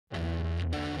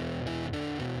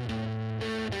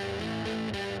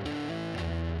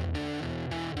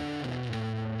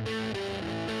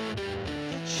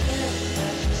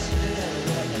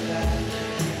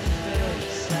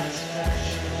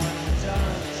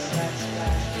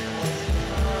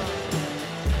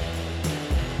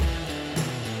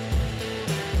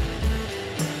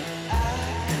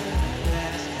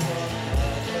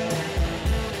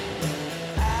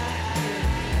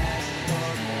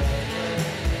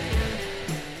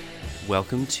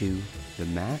Welcome to The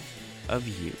Math of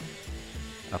You,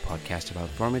 a podcast about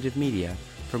formative media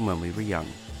from when we were young.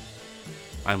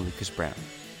 I'm Lucas Brown.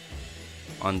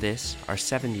 On this, our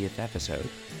 70th episode,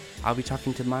 I'll be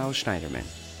talking to Miles Schneiderman,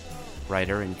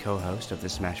 writer and co-host of the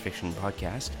Smash Fiction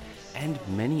podcast, and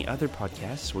many other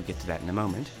podcasts, we'll get to that in a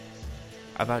moment,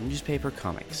 about newspaper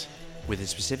comics, with a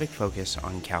specific focus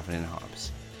on Calvin and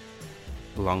Hobbes.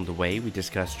 Along the way, we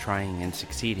discuss trying and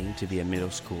succeeding to be a middle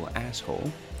school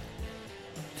asshole,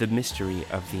 the mystery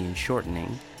of the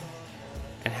enshortening,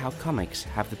 and how comics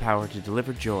have the power to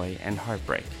deliver joy and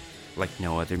heartbreak like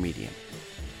no other medium.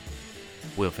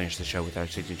 We'll finish the show with our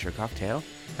signature cocktail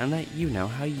and let you know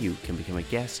how you can become a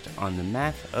guest on The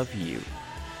Math of You.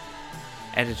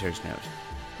 Editor's note: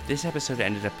 this episode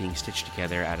ended up being stitched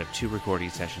together out of 2 recording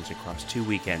sessions across 2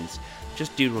 weekends,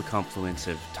 just due to a confluence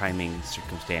of timing,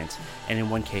 circumstance, and in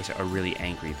one case, a really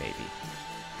angry baby.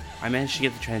 I managed to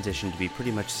get the transition to be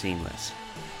pretty much seamless,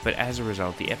 but as a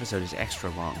result, the episode is extra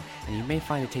long, and you may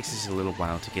find it takes us a little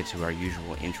while to get to our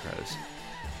usual intros.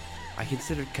 I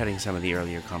considered cutting some of the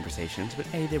earlier conversations, but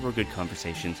A, they were good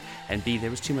conversations, and B,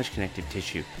 there was too much connective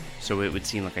tissue, so it would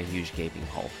seem like a huge gaping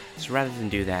hole. So rather than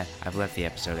do that, I've left the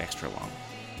episode extra long.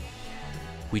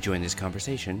 We join this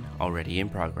conversation already in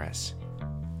progress.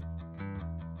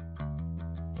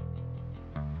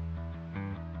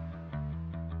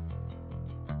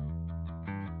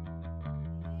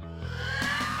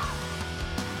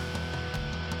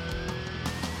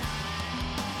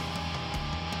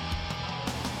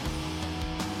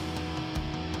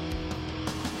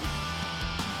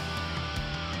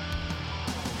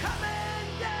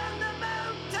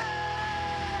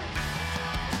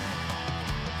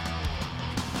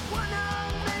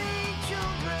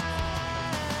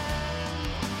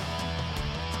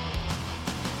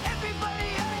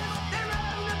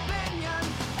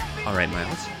 All right,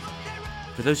 Miles.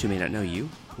 For those who may not know you,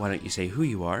 why don't you say who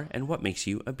you are and what makes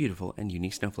you a beautiful and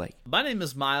unique snowflake? My name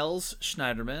is Miles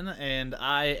Schneiderman, and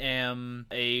I am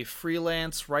a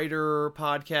freelance writer,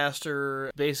 podcaster,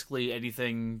 basically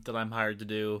anything that I'm hired to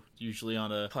do, usually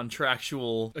on a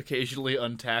contractual, occasionally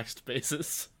untaxed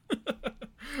basis.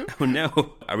 Oh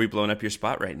no, are we blowing up your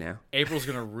spot right now? April's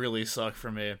gonna really suck for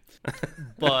me.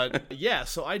 But yeah,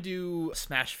 so I do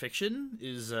Smash Fiction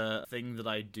is a thing that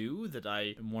I do, that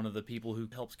I am one of the people who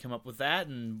helped come up with that,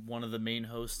 and one of the main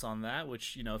hosts on that,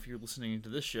 which, you know, if you're listening to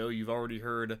this show, you've already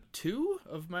heard 2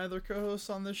 of my other co-hosts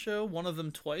on this show, one of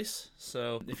them twice.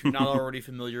 So if you're not already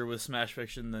familiar with Smash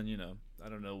Fiction, then, you know, I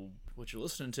don't know what you're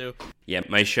listening to. Yeah,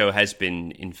 my show has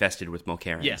been infested with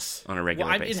Mulcarans on a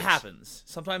regular basis. It happens.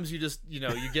 Sometimes you just, you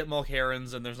get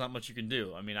Mulcarans and there's not much you can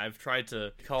do. I mean, I've tried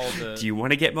to call the... Do you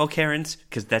want to get Mulcarans?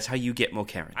 Because that's how you get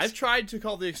Mulcarans. I've tried to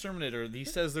call the exterminator. He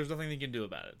says there's nothing he can do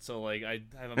about it. So, I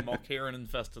have a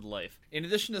Mulcaran-infested life. In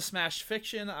addition to Smash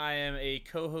Fiction, I am a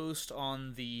co-host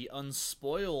on the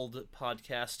Unspoiled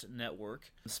podcast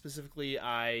network. Specifically,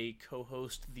 I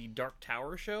co-host the Dark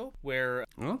Tower show, where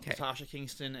Natasha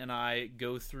Kingston and I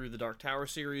go through the Dark Tower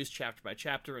series chapter by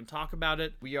chapter and talk about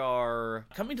it. We are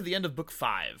coming to the end of book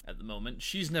 5 at the moment.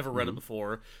 She's never read it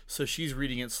before, so she's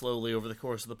reading it slowly over the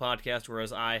course of the podcast,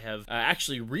 whereas I have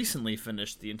actually recently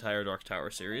finished the entire Dark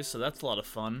Tower series, so that's a lot of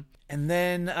fun. And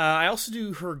then I also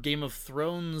do her Game of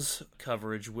Thrones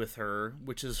coverage with her,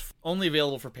 which is only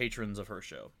available for patrons of her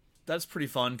show. That's pretty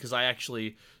fun, because I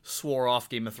actually swore off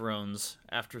Game of Thrones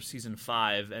after season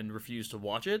 5 and refused to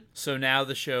watch it. So now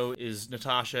the show is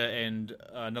Natasha and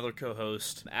another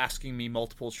co-host asking me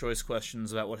multiple choice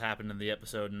questions about what happened in the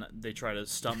episode, and they try to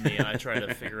stump me, and I try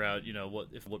to figure out,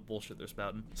 what bullshit they're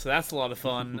spouting. So that's a lot of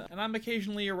fun. And I'm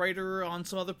occasionally a writer on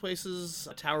some other places,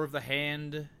 Tower of the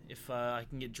Hand, if I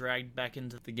can get dragged back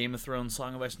into the Game of Thrones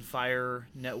Song of Ice and Fire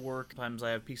network. Sometimes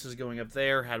I have pieces going up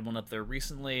there, had one up there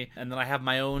recently. And then I have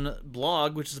my own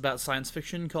blog, which is about science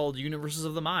fiction, called Universes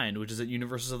of the Mind, which is at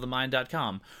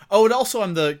universesofthemind.com. Oh, and also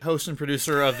I'm the host and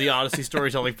producer of the Odyssey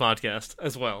Storytelling podcast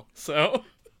as well. So...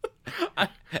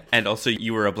 And also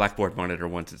you were a blackboard monitor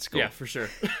once at school. Yeah, for sure.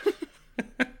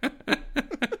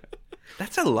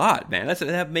 That's a lot, man.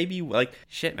 That may be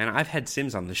shit, man. I've had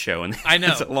Sims on the show, and I know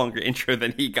it's a longer intro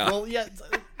than he got. Well, yeah,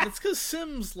 it's because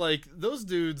Sims, those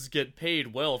dudes get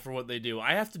paid well for what they do.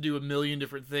 I have to do a million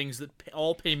different things that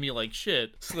all pay me like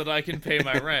shit, so that I can pay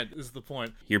my rent. Is the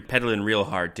point? You're pedaling real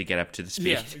hard to get up to the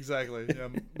speed. Yeah, exactly.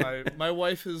 Yeah, my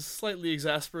wife is slightly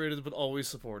exasperated, but always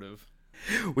supportive.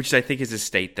 Which I think is a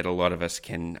state that a lot of us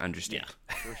can understand.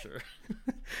 Yeah, for sure.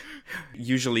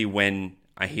 Usually when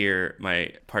I hear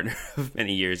my partner of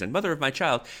many years and mother of my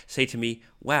child say to me,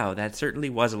 wow, that certainly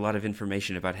was a lot of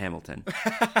information about Hamilton.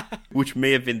 Which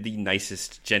may have been the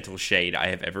nicest, gentle shade I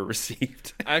have ever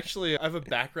received. Actually, I have a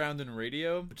background in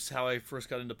radio, which is how I first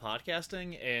got into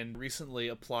podcasting, and recently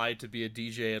applied to be a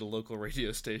DJ at a local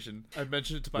radio station. I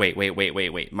mentioned it to my...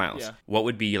 Wait, Miles. Yeah. What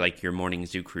would be, like, your morning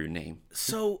zoo crew name?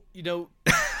 So, you know...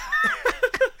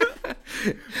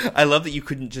 I love that you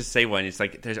couldn't just say one. It's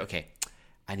like, okay,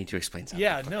 I need to explain something.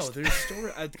 Yeah, first. no, there's a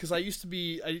story, because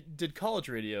I did college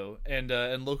radio and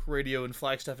local radio in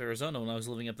Flagstaff, Arizona when I was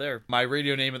living up there. My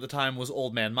radio name at the time was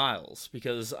Old Man Miles,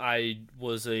 because I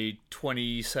was a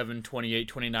 27,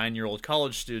 28, 29-year-old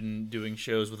college student doing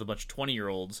shows with a bunch of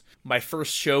 20-year-olds. My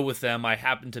first show with them, I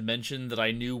happened to mention that I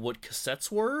knew what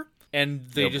cassettes were, and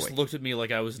they looked at me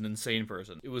like I was an insane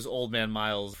person. It was Old Man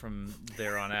Miles from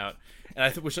there on out. And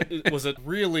I which it was a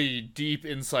really deep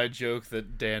inside joke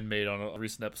that Dan made on a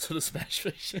recent episode of Smash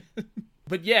Fiction.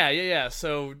 But yeah.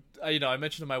 So I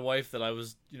mentioned to my wife that I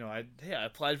was, I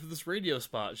applied for this radio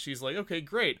spot. She's like, okay,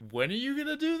 great. When are you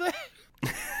gonna do that?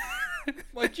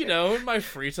 Like, in my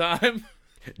free time.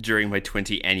 During my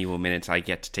 20 annual minutes, I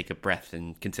get to take a breath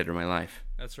and consider my life.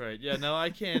 That's right. Yeah, no,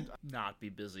 I can't not be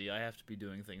busy. I have to be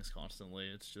doing things constantly.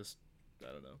 It's just,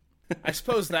 I don't know. I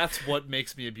suppose that's what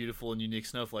makes me a beautiful and unique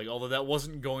snowflake, although that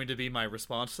wasn't going to be my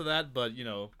response to that, but,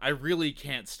 I really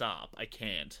can't stop. I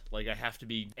can't. Like, I have to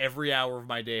be, every hour of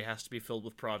my day has to be filled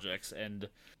with projects, and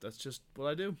that's just what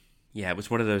I do. Yeah, it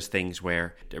was one of those things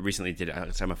where I recently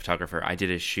I'm a photographer. I did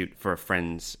a shoot for a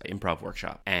friend's improv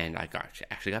workshop, and I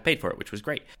actually got paid for it, which was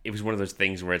great. It was one of those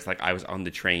things where it's like I was on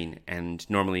the train, and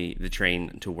normally the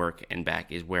train to work and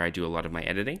back is where I do a lot of my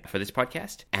editing for this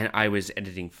podcast. And I was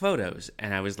editing photos,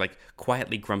 and I was like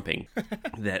quietly grumping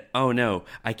that, oh no,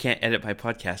 I can't edit my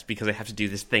podcast because I have to do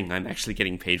this thing I'm actually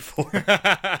getting paid for.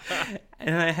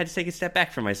 And I had to take a step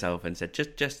back for myself and said,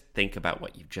 just think about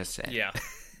what you've just said. Yeah.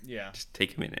 Yeah. Just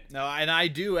take a minute. No, and I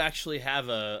do actually have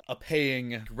a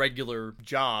paying regular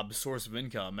job source of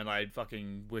income, and I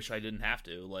fucking wish I didn't have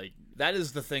to. Like, that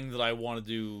is the thing that I want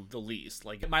to do the least.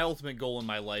 Like, my ultimate goal in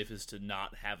my life is to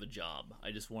not have a job. I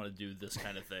just want to do this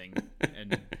kind of thing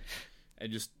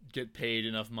and just get paid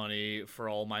enough money for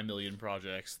all my million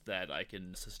projects that I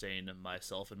can sustain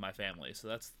myself and my family. So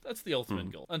that's the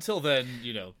ultimate goal. Until then,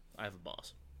 I have a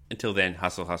boss. Until then,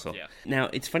 hustle. Yeah. Now,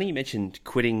 it's funny you mentioned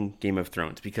quitting Game of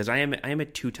Thrones, because I am a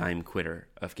 2-time quitter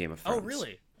of Game of Thrones. Oh,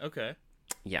 really? Okay.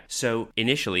 Yeah. So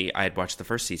initially, I had watched the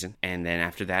first season, and then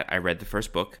after that, I read the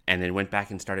first book, and then went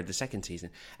back and started the second season.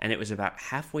 And it was about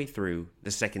halfway through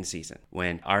the second season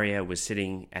when Arya was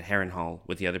sitting at Harrenhal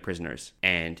with the other prisoners,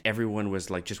 and everyone was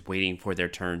like just waiting for their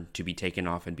turn to be taken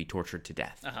off and be tortured to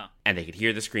death. Uh-huh. And they could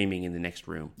hear the screaming in the next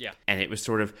room. Yeah. And it was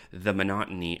sort of the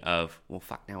monotony of, well,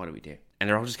 fuck, now what do we do? And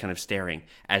they're all just kind of staring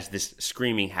as this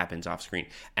screaming happens off screen.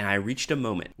 And I reached a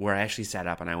moment where I actually sat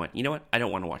up and I went, you know what? I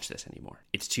don't want to watch this anymore.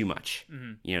 It's too much.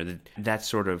 Mm-hmm. That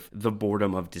sort of the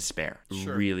boredom of despair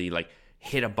really like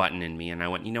hit a button in me. And I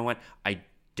went, you know what? I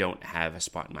don't have a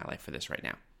spot in my life for this right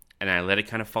now. And I let it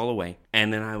kind of fall away.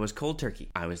 And then I was cold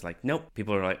turkey. I was like, nope.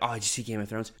 People are like, oh, did you see Game of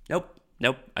Thrones? Nope.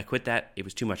 I quit that. It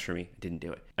was too much for me. I didn't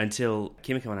do it. Until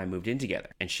Kimiko and I moved in together.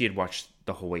 And she had watched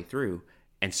the whole way through.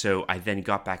 And so I then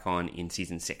got back on in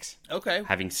season 6. Okay.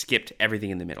 Having skipped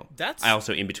everything in the middle. I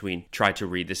also, in between, tried to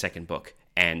read the second book.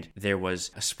 And there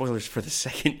was spoilers for the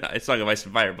second Song of Ice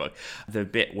and Fire book. The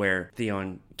bit where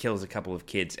Theon kills a couple of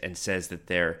kids and says that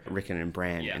they're Rickon and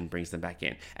Bran and brings them back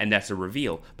in. And that's a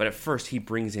reveal. But at first, he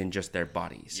brings in just their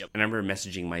bodies. Yep. And I remember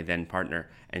messaging my then partner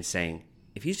and saying,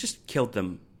 if he's just killed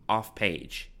them off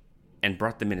page and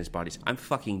brought them in as bodies, I'm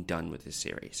fucking done with this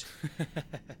series.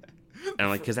 And I'm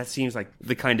like, because that seems like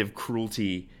the kind of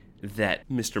cruelty that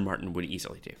Mr. Martin would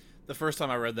easily do. The first time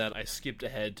I read that, I skipped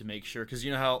ahead to make sure, because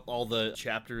you know how all the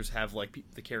chapters have like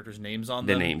the characters' names on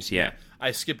them? The names, yeah. I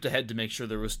skipped ahead to make sure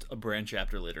there was a Bran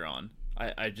chapter later on.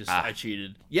 I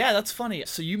cheated. Yeah, that's funny.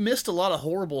 So you missed a lot of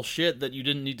horrible shit that you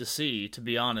didn't need to see, to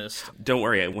be honest. Don't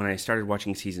worry. When I started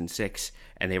watching season 6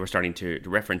 and they were starting to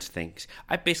reference things,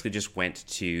 I basically just went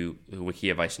to the Wiki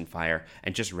of Ice and Fire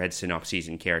and just read synopses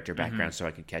and character backgrounds so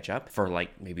I could catch up for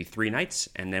like maybe 3 nights.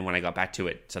 And then when I got back to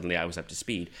it, suddenly I was up to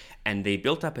speed. And they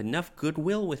built up enough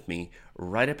goodwill with me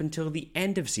right up until the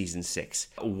end of season 6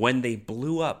 when they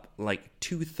blew up like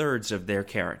 2/3 of their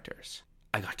characters.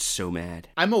 I got so mad.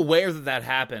 I'm aware that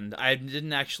happened. I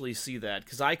didn't actually see that,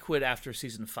 because I quit after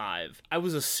season 5. I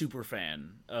was a super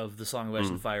fan of the Song of Ice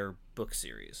and Fire book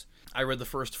series. I read the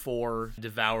first 4,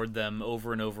 devoured them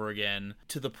over and over again,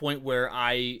 to the point where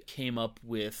I came up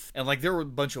with, and like there were a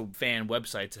bunch of fan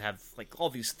websites that have like all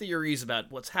these theories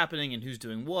about what's happening and who's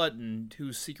doing what and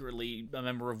who's secretly a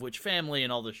member of which family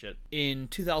and all this shit. In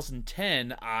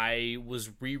 2010, I was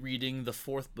rereading the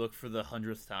 4th book for the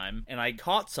 100th time, and I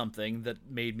caught something that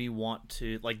made me want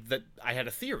to, like, that I had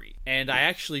a theory. And I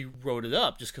actually wrote it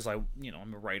up just because I'm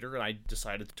a writer and I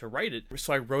decided to write it.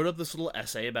 So I wrote up this little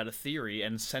essay about a theory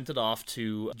and sent it off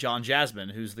to John Jasmine,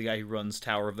 who's the guy who runs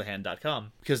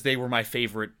towerofthehand.com, because they were my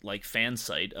favorite like fan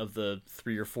site of the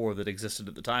 3 or 4 that existed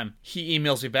at the time. He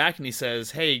emails me back and he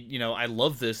says, hey, I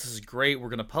love this. This is great. We're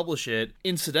going to publish it.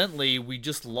 Incidentally, we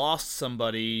just lost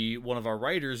somebody, one of our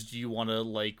writers. Do you want to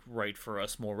like write for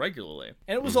us more regularly?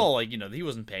 And it was all like, he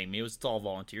wasn't paying me. It was all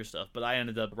volunteer stuff. But I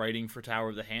ended up writing for Tower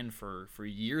of the Hand for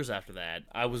years after that.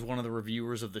 I was one of the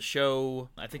reviewers of the show.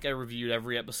 I think I reviewed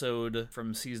every episode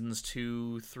from seasons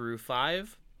 2 through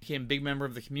 5. Became a big member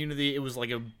of the community. It was like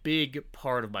a big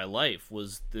part of my life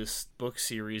was this book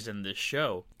series and this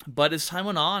show. But as time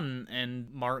went on,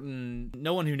 and Martin,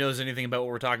 no one who knows anything about what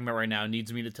we're talking about right now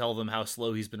needs me to tell them how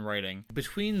slow he's been writing.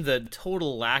 Between the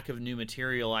total lack of new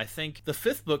material, I think the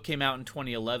 5th book came out in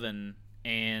 2011,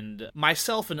 and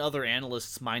myself and other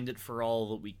analysts mined it for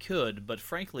all that we could, but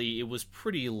frankly, it was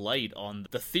pretty light on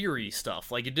the theory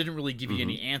stuff. Like, it didn't really give you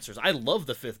any answers. I love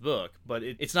the 5th book, but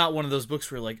it's not one of those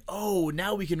books where you're like, oh,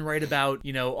 now we can write about,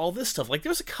 all this stuff. Like,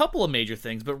 there's a couple of major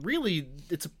things, but really,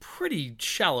 it's a pretty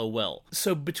shallow well.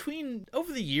 So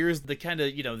over the years, the kind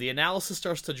of, the analysis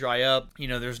starts to dry up.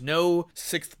 There's no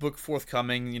 6th book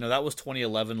forthcoming. That was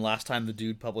 2011, last time the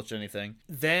dude published anything.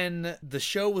 Then the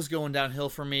show was going downhill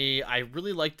for me. I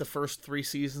really liked the first 3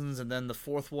 seasons, and then the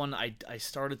 4th one I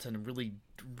started to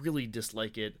really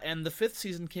dislike it. And the 5th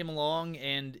season came along,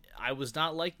 and I was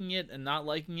not liking it, and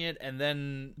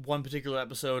then one particular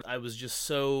episode I was just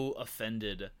so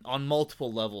offended on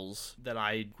multiple levels that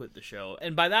I quit the show.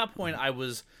 And by that point I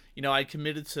was I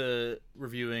committed to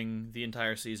reviewing the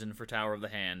entire season for Tower of the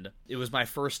Hand. It was my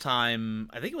first time,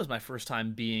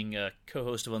 being a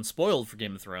co-host of Unspoiled for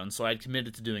Game of Thrones, so I'd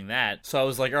committed to doing that. So I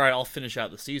was like, all right, I'll finish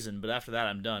out the season, but after that,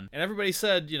 I'm done. And everybody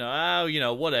said,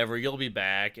 whatever, you'll be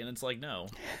back. And it's like, no,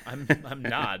 I'm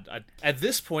not. At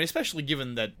this point, especially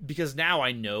given that, because now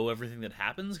I know everything that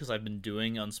happens, because I've been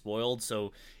doing Unspoiled,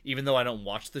 so even though I don't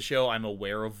watch the show, I'm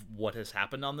aware of what has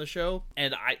happened on the show.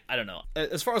 And I don't know.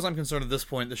 As far as I'm concerned at this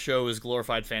point, the show is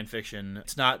glorified fan fiction.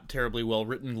 It's not terribly well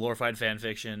written glorified fan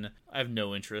fiction. I have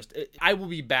no interest. I will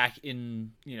be back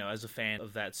in, as a fan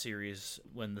of that series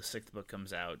when the 6th book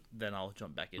comes out. Then I'll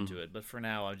jump back into it. But for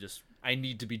now, I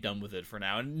need to be done with it for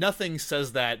now. And nothing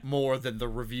says that more than the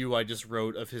review I just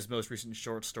wrote of his most recent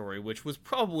short story, which was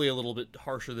probably a little bit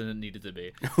harsher than it needed to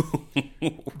be.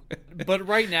 But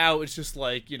right now, it's just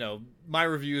like, my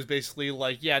review is basically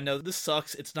like, yeah, no, this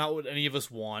sucks. It's not what any of us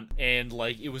want. And,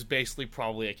 like, it was basically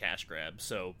probably a cash grab.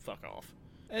 So, fuck off.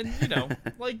 And,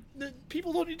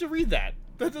 people don't need to read that.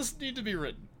 That doesn't need to be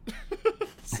written.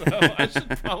 So, I should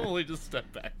probably just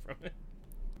step back from it.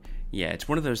 Yeah, it's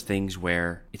one of those things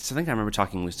where it's something I remember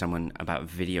talking with someone about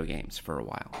video games for a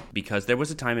while. Because there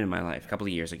was a time in my life, a couple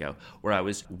of years ago, where I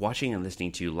was watching and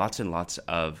listening to lots and lots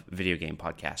of video game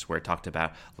podcasts where it talked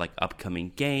about like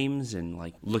upcoming games and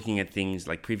like looking at things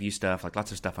like preview stuff, like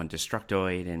lots of stuff on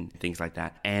Destructoid and things like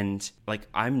that. And like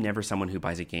I'm never someone who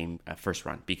buys a game first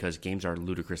run because games are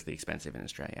ludicrously expensive in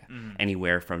Australia.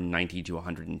 Anywhere from $90 to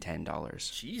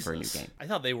 $110 for a new game. I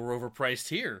thought they were overpriced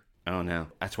here. Oh no.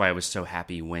 That's why I was so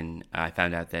happy when I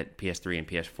found out that PS3 and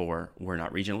PS4 were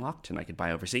not region locked and I could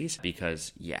buy overseas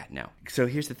because, yeah, no. So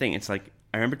here's the thing. It's like,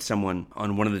 I remembered someone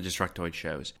on one of the Destructoid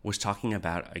shows was talking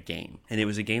about a game. And it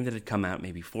was a game that had come out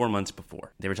maybe 4 months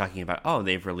before. They were talking about,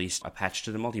 they've released a patch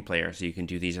to the multiplayer so you can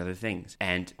do these other things.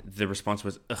 And the response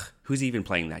was, who's even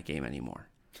playing that game anymore?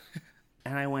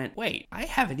 And I went, wait, I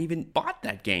haven't even bought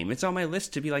that game. It's on my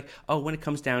list to be like, when it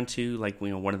comes down to like,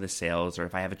 one of the sales or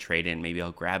if I have a trade-in, maybe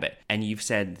I'll grab it. And you've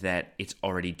said that it's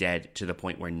already dead to the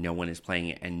point where no one is playing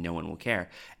it and no one will care.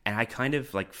 And I kind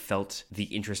of like felt the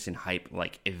interest and hype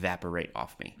like evaporate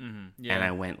off me. Yeah. And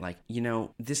I went like,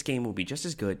 this game will be just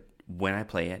as good when I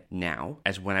play it now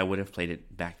as when I would have played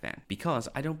it back then. Because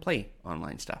I don't play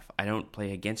online stuff. I don't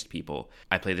play against people.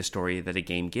 I play the story that a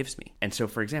game gives me. And so,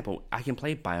 for example, I can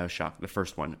play BioShock, the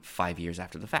first one, 5 years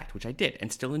after the fact, which I did,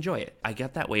 and still enjoy it. I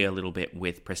got that way a little bit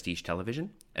with prestige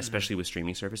television, especially with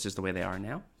streaming services the way they are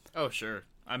now. Oh, sure.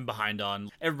 I'm behind on.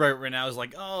 Everybody right now is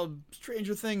like,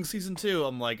 Stranger Things Season 2.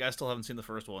 I'm like, I still haven't seen the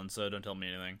first one, so don't tell me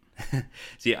anything.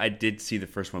 See, I did see the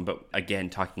first one, but again,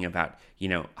 talking about,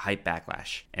 hype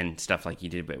backlash and stuff like you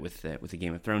did with the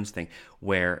Game of Thrones thing,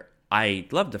 where I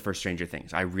loved the first Stranger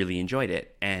Things. I really enjoyed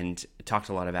it and talked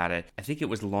a lot about it. I think it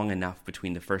was long enough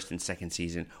between the first and second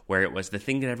season where it was the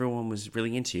thing that everyone was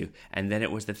really into, and then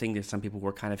it was the thing that some people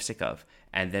were kind of sick of,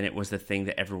 and then it was the thing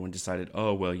that everyone decided,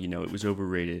 oh, well, it was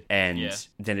overrated, and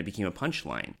then it became a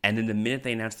punchline. And then the minute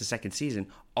they announced the second season,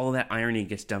 all of that irony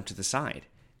gets dumped to the side.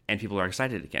 And people are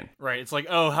excited again. Right. It's like,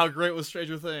 oh, how great was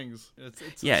Stranger Things?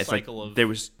 It's a cycle of... There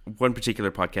was one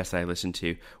particular podcast that I listened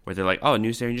to where they're like, oh,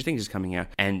 new Stranger Things is coming out.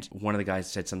 And one of the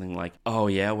guys said something like, oh,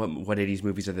 yeah, what 80s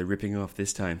movies are they ripping off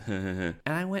this time? And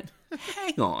I went,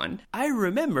 hang on. I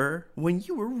remember when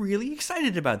you were really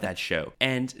excited about that show.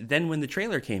 And then when the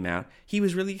trailer came out, he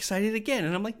was really excited again.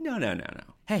 And I'm like, no.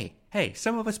 Hey,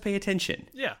 some of us pay attention.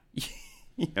 Yeah.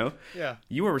 Yeah.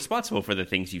 You are responsible for the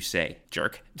things you say,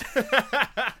 jerk.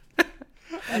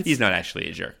 He's not actually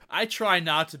a jerk. I try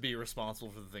not to be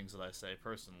responsible for the things that I say,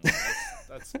 personally.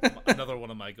 That's another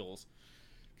one of my goals.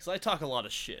 Because I talk a lot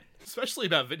of shit, especially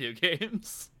about video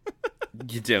games.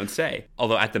 You don't say.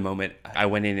 Although at the moment, I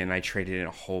went in and I traded in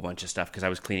a whole bunch of stuff because I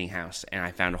was cleaning house, and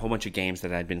I found a whole bunch of games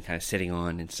that I'd been kind of sitting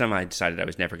on, and some I decided I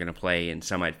was never going to play, and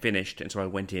some I'd finished, and so I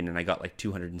went in and I got like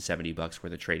 $270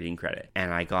 worth of trade-in credit,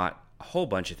 and I got a whole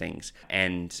bunch of things,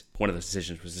 and one of those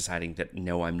decisions was deciding that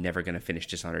no, I'm never going to finish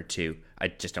Dishonored 2. I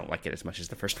just don't like it as much as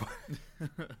the first one.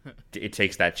 It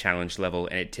takes that challenge level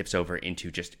and it tips over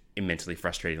into just immensely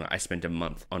frustrating. I spent a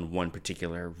month on one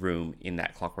particular room in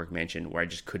that Clockwork Mansion where I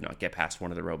just could not get past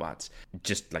one of the robots,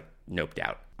 just like noped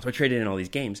out. So I traded in all these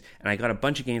games, and I got a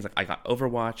bunch of games. Like I got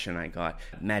Overwatch, and I got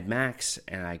Mad Max,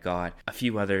 and I got a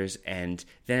few others. And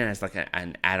then as like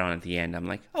an add-on at the end, I'm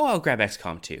like, oh, I'll grab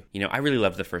XCOM 2. I really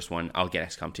loved the first one. I'll get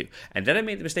XCOM 2. And then I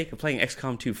made the mistake of playing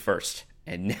XCOM 2 first.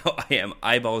 And now I am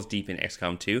eyeballs deep in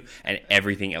XCOM 2, and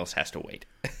everything else has to wait.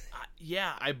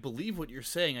 Yeah, I believe what you're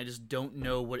saying. I just don't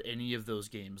know what any of those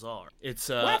games are. It's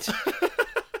What?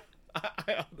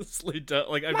 I honestly don't.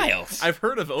 Miles. I've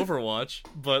heard of Overwatch,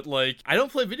 but I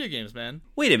don't play video games, man.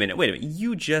 Wait a minute.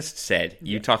 You just said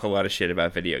you talk a lot of shit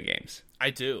about video games. I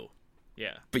do.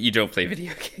 Yeah. But you don't play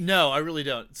video games. No, I really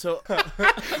don't. So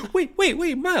Wait,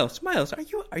 Miles,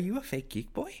 are you a fake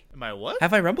geek boy? Am I what?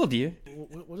 Have I rumbled you?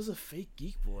 What is a fake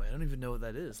geek boy? I don't even know what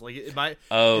that is.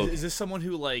 Is this someone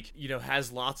who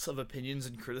has lots of opinions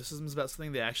and criticisms about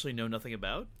something they actually know nothing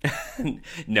about?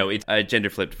 No, it's a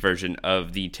gender-flipped version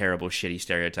of the terrible, shitty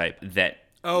stereotype that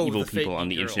evil people on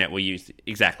the internet will use.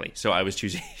 Exactly. So I was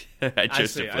choosing. I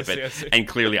chose to flip it, and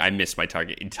clearly I missed my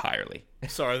target entirely.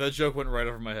 Sorry, that joke went right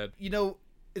over my head.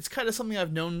 It's kind of something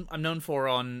I'm known for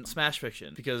on Smash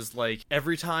Fiction, because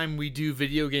every time we do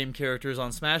video game characters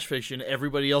on Smash Fiction,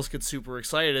 everybody else gets super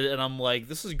excited, and I'm like,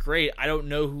 this is great. I don't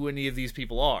know who any of these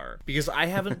people are, because I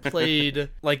haven't played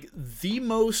the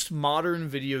most modern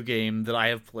video game that I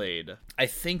have played, I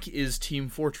think, is Team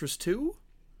Fortress 2.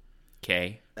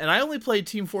 Okay. And I only played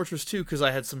Team Fortress 2 because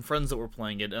I had some friends that were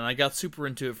playing it, and I got super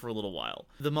into it for a little while.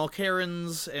 The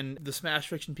Malkarans and the Smash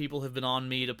Fiction people have been on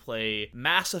me to play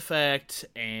Mass Effect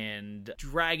and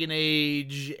Dragon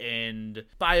Age and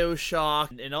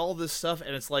BioShock and all this stuff,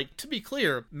 and it's to be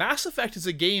clear, Mass Effect is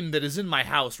a game that is in my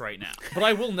house right now, but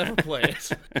I will never play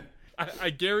it. I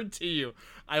guarantee you,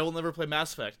 I will never play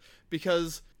Mass Effect,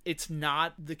 because it's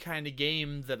not the kind of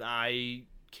game that I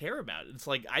care about. It's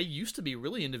I used to be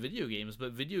really into video games,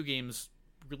 but video games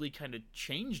really kind of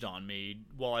changed on me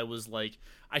while I was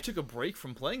I took a break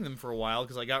from playing them for a while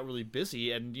because I got really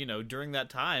busy, and during that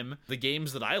time the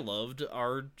games that I loved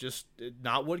are just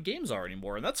not what games are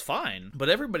anymore, and that's fine. But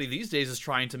everybody these days is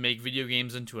trying to make video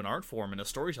games into an art form and a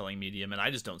storytelling medium, and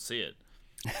I just don't see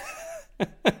it.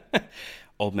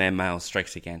 Old man Miles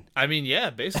strikes again. I mean, yeah,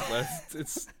 basically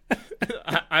it's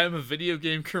I am a video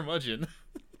game curmudgeon.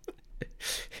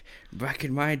 Back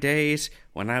in my days,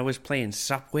 when I was playing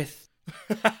Sopwith,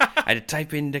 I had to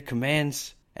type in the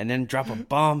commands and then drop a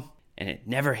bomb, and it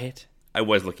never hit. I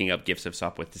was looking up GIFs of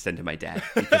Sopwith to send to my dad,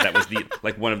 because that was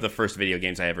one of the first video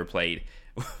games I ever played,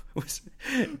 was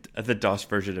the DOS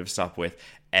version of Sopwith,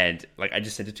 and I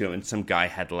just sent it to him, and some guy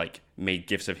had made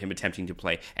GIFs of him attempting to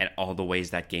play, and all the ways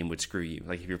that game would screw you.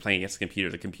 If you're playing against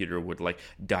the computer would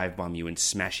dive bomb you and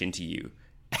smash into you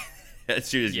as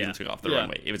soon as you took off the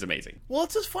runway. It was amazing. Well,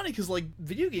 it's just funny because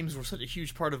video games were such a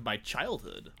huge part of my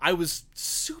childhood. I was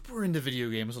super into video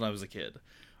games when I was a kid,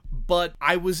 but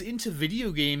I was into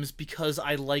video games because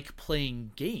I like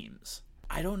playing games.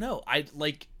 I don't know.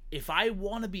 If I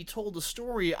want to be told a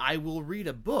story, I will read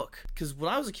a book. Because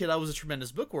when I was a kid, I was a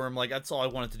tremendous bookworm. That's all I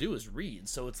wanted to do is read.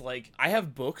 So it's I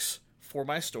have books for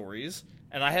my stories,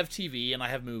 and I have TV and I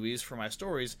have movies for my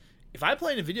stories. If I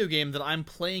play in a video game, then I'm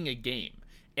playing a game.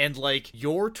 And, like,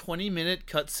 your 20-minute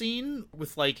cutscene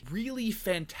with, like, really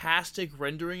fantastic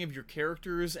rendering of your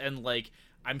characters and, like,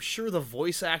 I'm sure the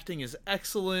voice acting is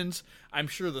excellent. I'm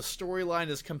sure the storyline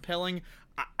is compelling.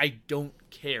 I don't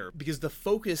care because the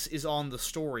focus is on the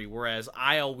story, whereas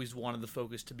I always wanted the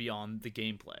focus to be on the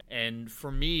gameplay. And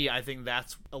for me, I think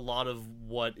that's a lot of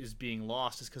what is being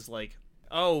lost is because, like,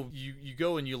 oh, you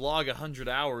go and you log 100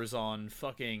 hours on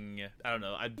fucking, I don't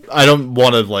know, I don't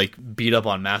want to, like, beat up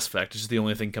on Mass Effect. It's just the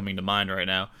only thing coming to mind right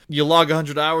now. You log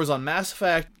 100 hours on Mass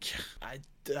Effect, I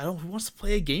don't, who wants to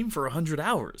play a game for 100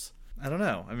 hours? I don't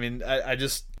know. I mean, I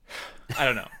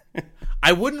don't know.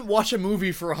 I wouldn't watch a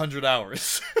movie for 100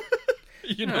 hours.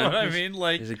 You know what I mean?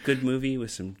 Like, there's a good movie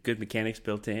with some good mechanics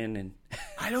built in, and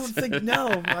I don't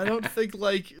think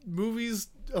like movies.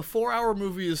 A 4-hour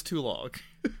movie is too long.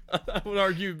 I would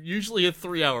argue usually a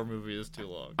 3-hour movie is too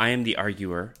long. I am the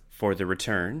arguer for the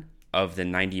return of the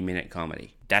 90-minute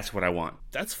comedy. That's what I want.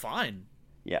 That's fine.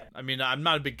 Yeah. I mean, I'm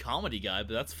not a big comedy guy,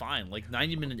 but that's fine. Like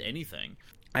 90-minute anything.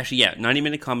 Actually, yeah,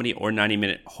 90-minute comedy or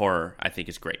 90-minute horror, I think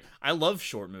is great. I love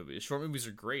short movies. Short movies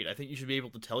are great. I think you should be able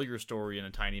to tell your story in a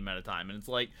tiny amount of time. And it's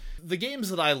like, the games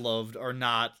that I loved are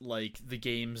not like the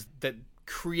games that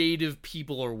creative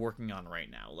people are working on right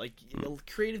now. Like,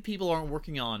 creative people aren't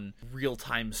working on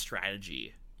real-time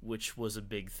strategy, which was a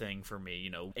big thing for me. You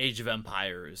know, Age of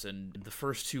Empires and the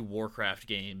first 2 Warcraft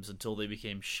games until they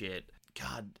became shit.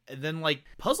 God, and then, like,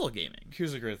 puzzle gaming.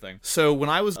 Here's a great thing. So, when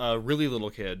I was a really little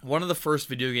kid, one of the first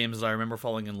video games that I remember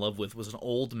falling in love with was an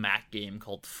old Mac game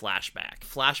called Flashback.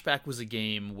 Flashback was a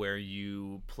game where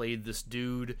you played this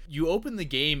dude. You open the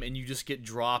game and you just get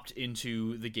dropped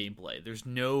into the gameplay. There's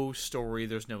no story,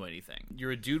 there's no anything.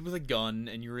 You're a dude with a gun,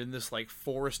 and you're in this, like,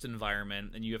 forest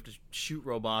environment, and you have to shoot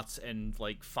robots and,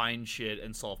 like, find shit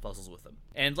and solve puzzles with them.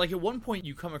 And, like, at one point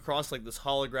you come across, like, this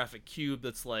holographic cube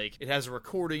that's, like, it has a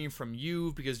recording from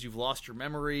you because you've lost your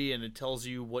memory, and it tells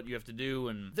you what you have to do,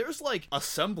 and there's, like, a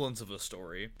semblance of a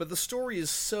story, but the story is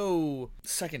so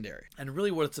secondary. And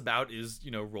really what it's about is,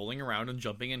 you know, rolling around and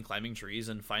jumping and climbing trees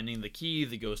and finding the key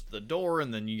that goes to the door,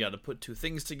 and then you gotta put 2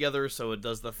 things together so it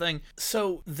does the thing.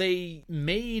 So they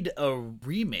made a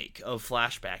remake of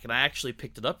Flashback, and I actually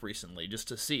picked it up recently just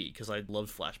to see, because I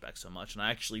loved Flashback so much, and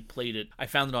I actually played it. I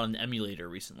found it on an emulator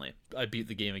recently. I beat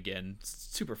the game again. It's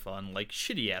super fun, like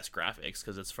shitty ass graphics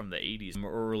because it's from the 80s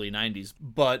or early 90s.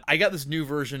 But I got this new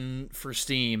version for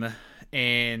Steam,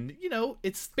 and, you know,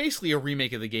 it's basically a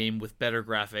remake of the game with better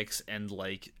graphics and,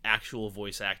 like, actual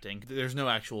voice acting. There's no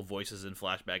actual voices in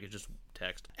Flashback, it's just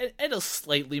text. And a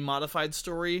slightly modified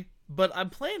story. But I'm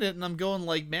playing it and I'm going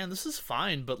like, man, this is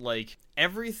fine, but, like,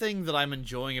 everything that I'm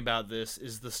enjoying about this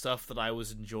is the stuff that I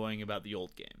was enjoying about the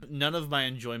old game. None of my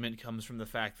enjoyment comes from the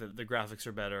fact that the graphics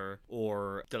are better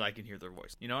or that I can hear their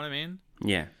voice. You know what I mean?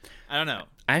 Yeah. I don't know.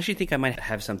 I actually think I might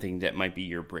have something that might be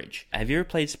your bridge. Have you ever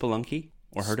played Spelunky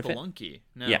or heard of it? Spelunky?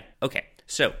 No. Yeah. Okay.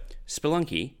 So,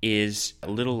 Spelunky is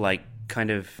a little, like, kind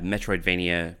of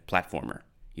Metroidvania platformer.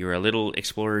 You're a little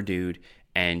explorer dude,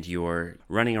 and you're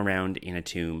running around in a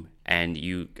tomb, and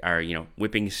you are, you know,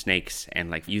 whipping snakes and,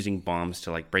 like, using bombs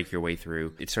to, like, break your way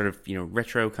through. It's sort of, you know,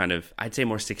 retro kind of, I'd say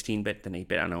more 16-bit than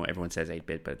 8-bit. I don't know, everyone says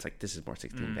 8-bit, but it's like, this is more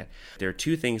 16-bit. There are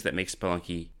 2 things that make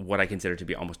Spelunky what I consider to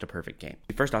be almost a perfect game.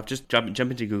 First off, just jump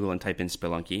into Google and type in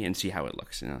Spelunky and see how it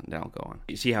looks, and then I'll go on.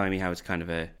 You see how, I mean, how it's kind of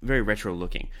a very retro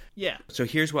looking. Yeah. So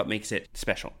here's what makes it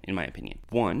special, in my opinion.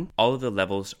 1, all of the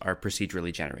levels are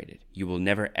procedurally generated. You will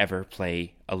never, ever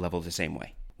play a level the same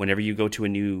way. Whenever you go to a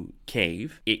new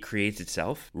cave, it creates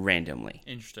itself randomly.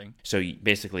 Interesting. So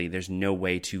basically, there's no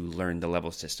way to learn the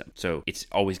level system. So it's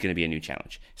always going to be a new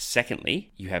challenge.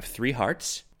 Secondly, you have 3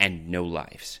 hearts and no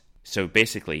lives. So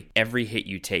basically, every hit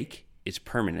you take is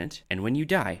permanent. And when you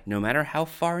die, no matter how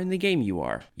far in the game you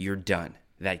are, you're done.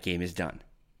 That game is done.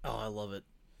 Oh, I love it.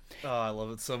 Oh, I love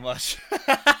it so much.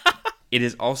 It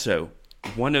is also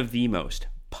one of the most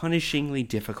punishingly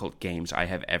difficult games I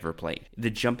have ever played. The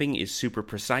jumping is super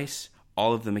precise,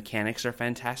 all of the mechanics are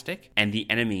fantastic, and the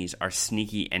enemies are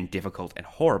sneaky and difficult and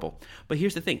horrible. But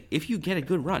here's the thing, if you get a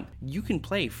good run, you can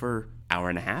play for hour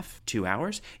and a half, 2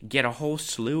 hours, get a whole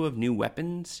slew of new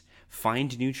weapons,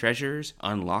 find new treasures,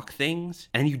 unlock things,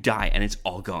 and you die and it's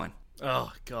all gone.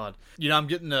 Oh, God. You know, I'm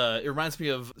getting, it reminds me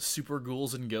of Super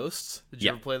Ghouls and Ghosts. Did you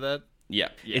ever play that? Yeah,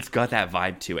 it's got that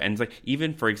vibe too. And it's like,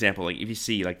 even, for example, like if you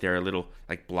see, like, there are little,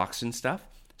 like, blocks and stuff,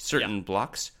 certain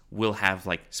blocks will have,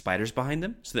 like, spiders behind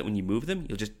them, so that when you move them,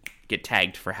 you'll just get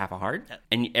tagged for half a heart.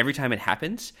 And every time it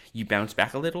happens, you bounce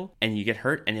back a little, and you get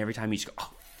hurt, and every time you just go,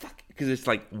 oh, fuck, because it's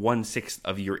like 1/6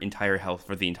 of your entire health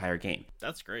for the entire game.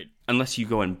 That's great. Unless you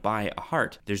go and buy a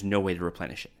heart, there's no way to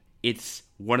replenish it. it's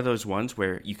one of those ones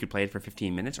where you could play it for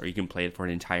 15 minutes or you can play it for an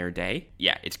entire day.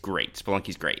 Yeah, it's great.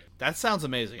 Spelunky's great. That sounds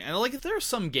amazing. And like, if there are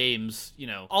some games,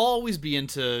 I'll always be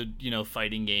into,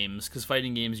 fighting games, because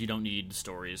fighting games, you don't need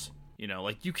stories.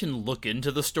 Like, you can look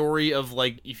into the story of,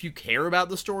 like, if you care about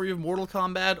the story of Mortal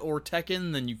Kombat or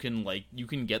Tekken, then you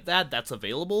can get that. That's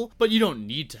available. But you don't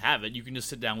need to have it. You can just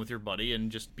sit down with your buddy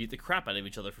and just beat the crap out of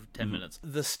each other for 10 minutes.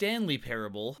 The Stanley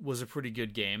Parable was a pretty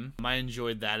good game. I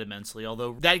enjoyed that immensely.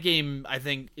 Although, that game, I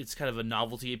think it's kind of a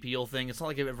novelty appeal thing. It's not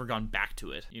like I've ever gone back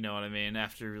to it. You know what I mean?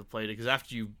 After you played it. Because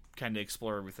after you kind of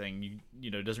explore everything,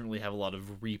 it doesn't really have a lot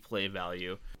of replay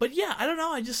value. But yeah, I don't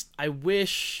know, I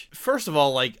wish, first of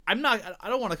all, like, I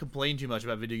don't want to complain too much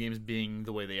about video games being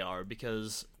the way they are,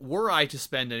 because were I to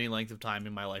spend any length of time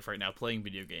in my life right now playing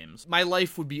video games, my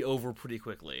life would be over pretty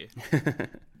quickly.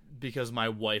 Because my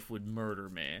wife would murder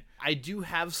me. I do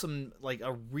have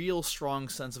a real strong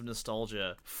sense of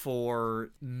nostalgia for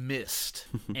Myst.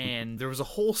 And there was a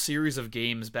whole series of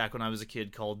games back when I was a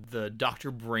kid called the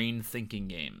Dr. Brain thinking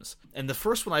games. And the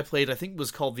first one I played, I think, was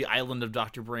called The Island of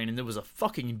Dr. Brain, and it was a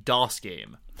fucking DOS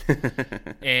game.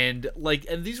 And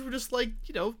these were just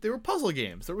they were puzzle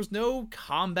games. There was no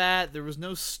combat, there was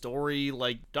no story.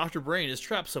 Like, Dr. Brain is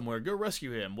trapped somewhere, go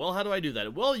rescue him. Well, how do I do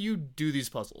that? Well, you do these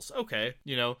puzzles. Okay,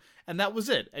 and that was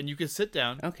it. And you could sit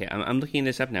down. Okay, I'm looking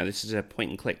this up now. This is a point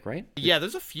and click, right? Yeah,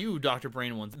 there's a few Dr.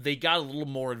 Brain ones. They got a little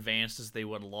more advanced as they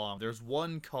went along. There's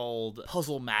one called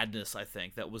Puzzle Madness, I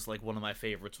think. That was one of my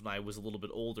favorites when I was a little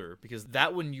bit older, because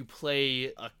that one you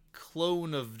play a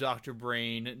clone of Dr.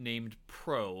 Brain named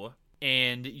Pro,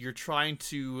 and you're trying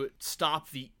to stop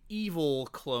the evil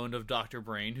clone of Dr.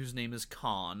 Brain, whose name is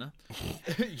Khan.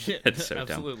 Yeah, that's so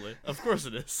absolutely. Dumb. Of course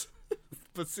it is.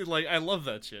 But see, I love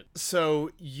that shit.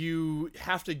 So you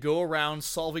have to go around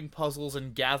solving puzzles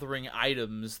and gathering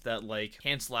items that,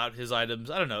 cancel out his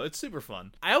items. I don't know. It's super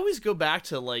fun. I always go back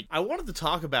to, I wanted to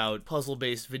talk about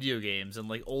puzzle-based video games and,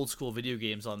 old-school video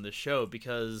games on this show,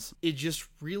 because it just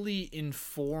really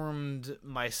informed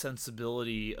my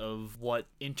sensibility of what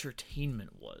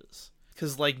entertainment was.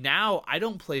 Because, now, I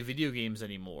don't play video games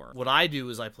anymore. What I do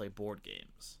is I play board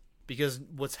games. Because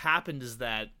what's happened is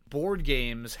that board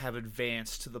games have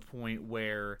advanced to the point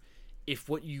where if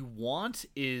what you want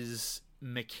is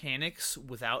mechanics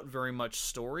without very much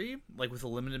story, with a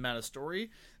limited amount of story,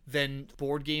 then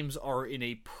board games are in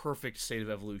a perfect state of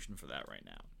evolution for that right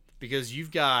now. Because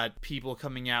you've got people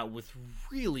coming out with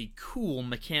really cool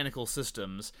mechanical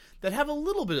systems that have a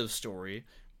little bit of story,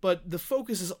 but the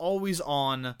focus is always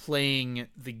on playing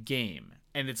the game.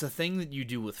 And it's a thing that you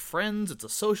do with friends, it's a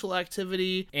social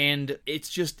activity, and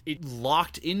it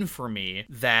locked in for me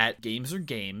that games are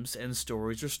games and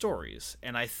stories are stories.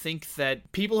 And I think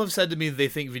that people have said to me that they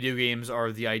think video games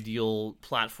are the ideal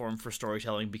platform for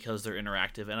storytelling because they're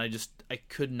interactive, and I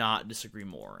could not disagree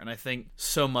more. And I think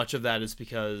so much of that is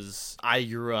because I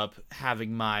grew up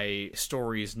having my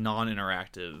stories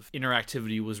non-interactive.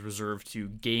 Interactivity was reserved to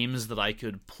games that I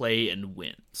could play and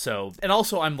win. So, and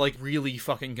also I'm really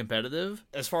fucking competitive.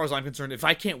 As far as I'm concerned, if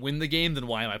I can't win the game, then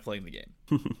why am I playing the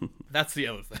game? That's the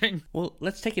other thing. Well,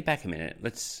 let's take it back a minute.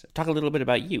 Let's talk a little bit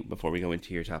about you before we go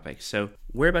into your topic. So,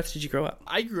 whereabouts did you grow up?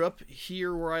 I grew up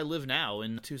here where I live now,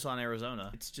 in Tucson,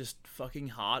 Arizona. It's just fucking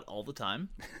hot all the time.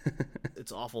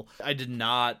 It's awful. I did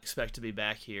not expect to be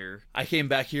back here. I came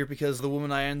back here because the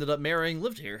woman I ended up marrying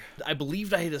lived here. I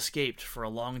believed I had escaped for a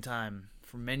long time.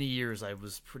 For many years, I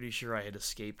was pretty sure I had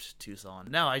escaped Tucson.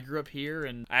 Now, I grew up here,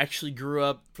 and I actually grew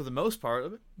up, for the most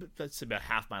part, that's about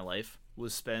half my life,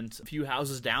 was spent a few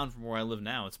houses down from where I live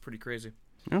now. It's pretty crazy.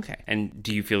 Okay. And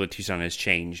do you feel that Tucson has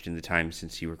changed in the time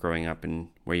since you were growing up and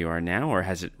where you are now, or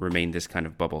has it remained this kind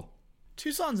of bubble?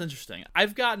 Tucson's interesting.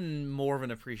 I've gotten more of an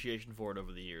appreciation for it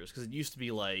over the years, because it used to be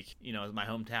my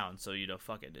hometown, so,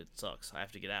 fuck it, it sucks, I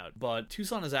have to get out. But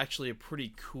Tucson is actually a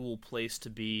pretty cool place to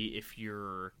be if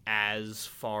you're as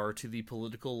far to the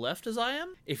political left as I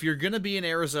am. If you're gonna be in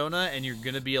Arizona and you're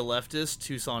gonna be a leftist,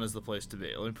 Tucson is the place to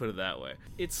be. Let me put it that way.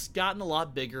 It's gotten a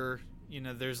lot bigger.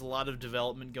 There's a lot of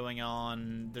development going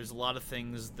on. There's a lot of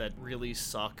things that really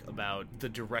suck about the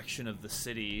direction of the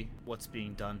city, what's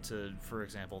being done to, for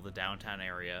example, the downtown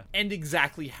area, and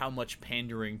exactly how much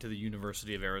pandering to the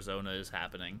University of Arizona is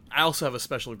happening. I also have a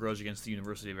special grudge against the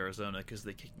University of Arizona because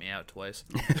they kicked me out twice.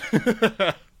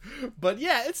 But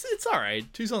yeah, it's all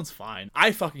right. Tucson's fine.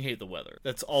 I fucking hate the weather.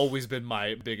 That's always been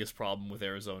my biggest problem with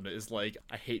Arizona is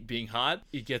I hate being hot.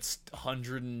 It gets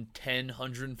 110,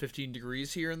 115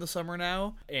 degrees here in the summer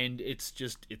now, and it's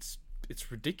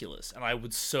ridiculous. And I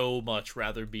would so much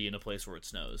rather be in a place where it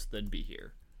snows than be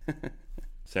here.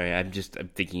 Sorry, I'm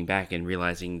thinking back and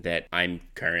realizing that I'm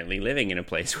currently living in a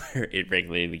place where it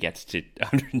regularly gets to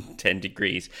 110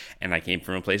 degrees, and I came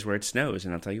from a place where it snows,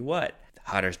 and I'll tell you what,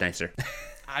 hotter's nicer.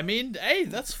 I mean, hey,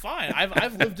 that's fine.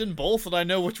 I've lived in both, and I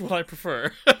know which one I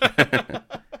prefer.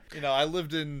 I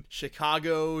lived in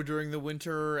Chicago during the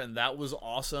winter, and that was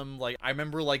awesome. Like, I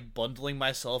remember, like, bundling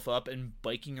myself up and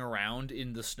biking around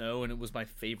in the snow, and it was my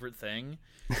favorite thing.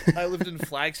 I lived in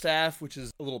Flagstaff, which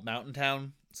is a little mountain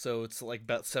town, so it's like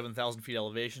about 7,000 feet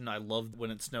elevation. I loved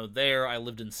when it snowed there. I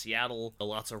lived in Seattle.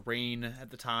 Lots of rain at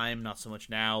the time, not so much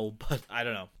now, but I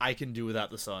don't know. I can do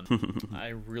without the sun. I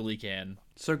really can.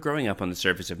 So growing up on the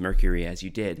surface of Mercury as you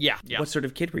did, yeah. What sort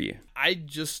of kid were you?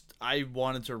 I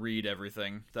wanted to read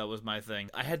everything. That was my thing.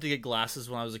 I had to get glasses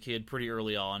when I was a kid pretty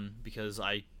early on because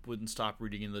I wouldn't stop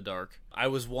reading in the dark. I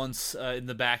was once in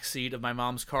the back seat of my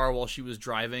mom's car while she was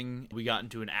driving. We got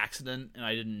into an accident and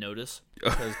I didn't notice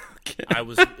because I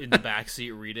was in the back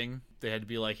seat reading. They had to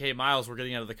be like, "Hey, Miles, we're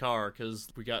getting out of the car because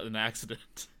we got in an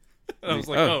accident." And I was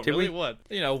like, oh really? What?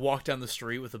 Walk down the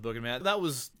street with a book in my hand.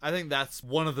 I think that's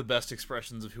one of the best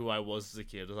expressions of who I was as a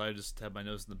kid. I just had my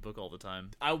nose in the book all the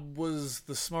time. I was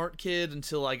the smart kid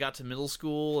until I got to middle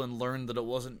school and learned that it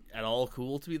wasn't at all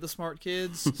cool to be the smart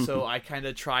kids. So I kind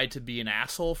of tried to be an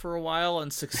asshole for a while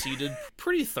and succeeded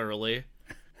pretty thoroughly.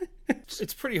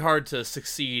 It's pretty hard to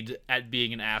succeed at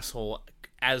being an asshole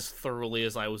as thoroughly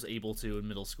as I was able to in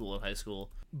middle school and high school.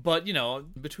 But,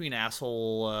 between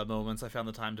asshole moments, I found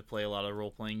the time to play a lot of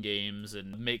role-playing games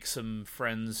and make some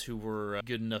friends who were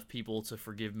good enough people to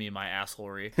forgive me my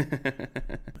assholery.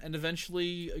 And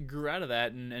eventually grew out of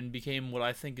that and became what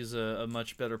I think is a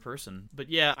much better person. But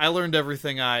yeah, I learned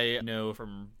everything I know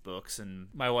from books, and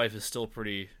my wife is still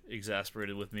pretty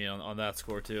exasperated with me on that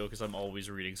score, too, because I'm always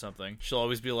reading something. She'll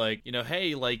always be like,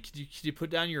 hey, like, could you put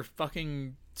down your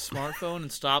fucking smartphone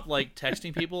and stop like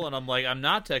texting people? And I'm like, I'm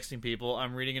not texting people,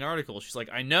 I'm reading an article. She's like,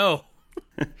 I know.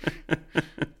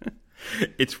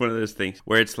 It's one of those things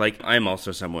where it's like, I'm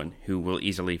also someone who will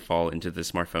easily fall into the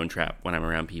smartphone trap when I'm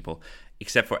around people,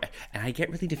 and I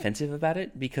get really defensive about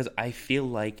it because I feel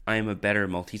like I'm a better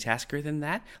multitasker than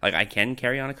that. Like, I can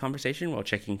carry on a conversation while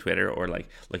checking Twitter or like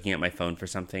looking at my phone for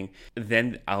something.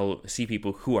 Then I'll see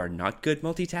people who are not good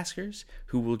multitaskers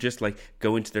who will just like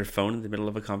go into their phone in the middle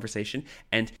of a conversation,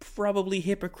 and probably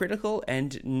hypocritical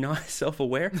and not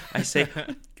self-aware, I say,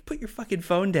 put your fucking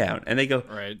phone down. And they go,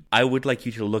 right, I would like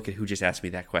you to look at who just asked me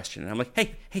that question. And I'm like,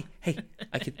 hey,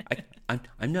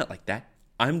 I'm not like that.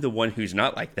 I'm the one who's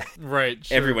not like that. Right.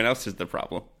 Sure. Everyone else is the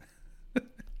problem.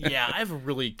 Yeah, I have a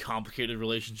really complicated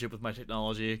relationship with my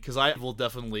technology because I will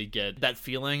definitely get that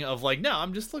feeling of like, no,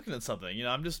 I'm just looking at something.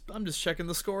 I'm just checking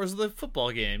the scores of the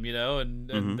football game.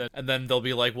 And then they'll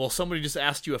be like, well, somebody just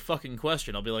asked you a fucking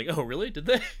question. I'll be like, oh, really? Did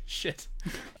they? Shit.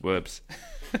 Whoops.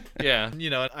 Yeah,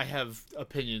 I have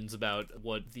opinions about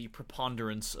what the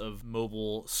preponderance of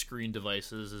mobile screen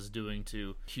devices is doing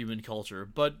to human culture,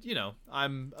 but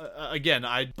I'm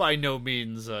I by no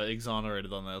means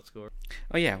exonerated on that score.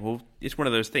 Oh yeah, well, it's one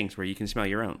of those things where you can smell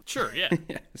your own. Sure, yeah.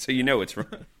 So it's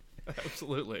wrong.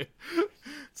 Absolutely.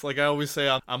 It's like I always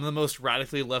say, I'm the most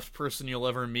radically left person you'll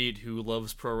ever meet who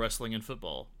loves pro wrestling and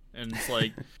football. And it's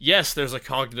like, yes, there's a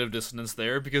cognitive dissonance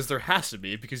there, because there has to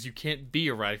be, because you can't be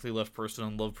a radically left person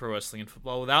and love pro wrestling and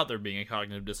football without there being a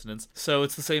cognitive dissonance. So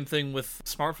it's the same thing with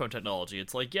smartphone technology.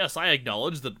 It's like, yes, I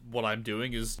acknowledge that what I'm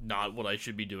doing is not what I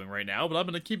should be doing right now, but I'm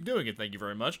going to keep doing it, thank you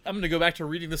very much. I'm going to go back to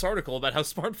reading this article about how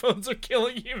smartphones are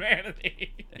killing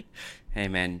humanity. Hey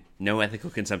man, no ethical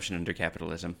consumption under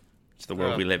capitalism. It's the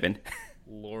world we live in.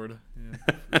 Lord,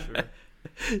 yeah, for sure.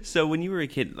 So when you were a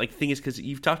kid, like, the thing is, because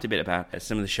you've talked a bit about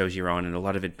some of the shows you're on and a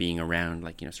lot of it being around,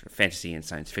 like, sort of fantasy and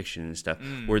science fiction and stuff.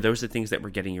 Were those the things that were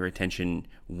getting your attention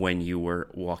when you were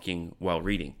walking while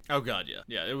reading? Oh, God, yeah.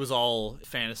 Yeah, it was all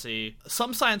fantasy.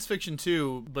 Some science fiction,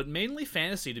 too, but mainly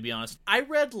fantasy, to be honest. I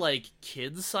read, like,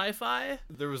 kids sci-fi.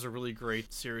 There was a really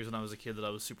great series when I was a kid that I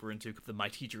was super into, the My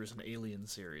Teacher is an Alien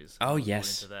series. Oh,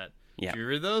 yes. Into that. Yeah. Did you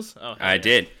read those? Oh, I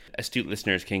did. Astute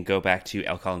listeners can go back to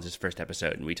Al Collins' first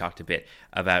episode, and we talked a bit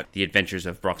about the adventures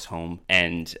of Broxholm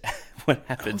and what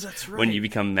happens when you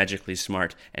become magically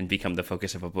smart and become the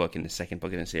focus of a book in the second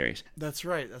book in the series. That's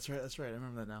right. I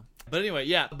remember that now. But anyway,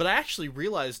 yeah. But I actually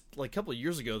realized, like, a couple of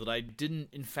years ago that I didn't,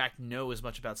 in fact, know as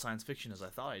much about science fiction as I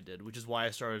thought I did, which is why I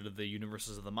started the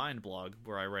Universes of the Mind blog,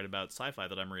 where I write about sci-fi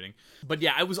that I'm reading. But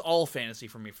yeah, it was all fantasy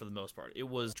for me for the most part. It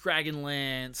was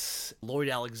Dragonlance, Lloyd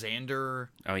Alexander,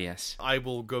 Alexander. Oh, yes. I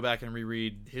will go back and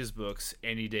reread his books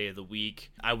any day of the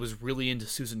week. I was really into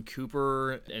Susan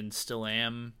Cooper and still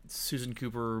am. Susan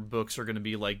Cooper books are going to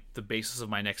be like the basis of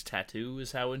my next tattoo,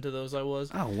 is how into those I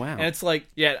was. Oh, wow. And it's like,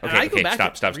 yeah. Okay, and I go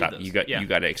back stop. those. You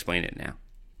got to explain it now.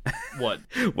 What?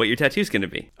 What your tattoo's going to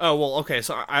be. Oh, well, okay.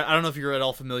 So I don't know if you're at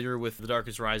all familiar with the Dark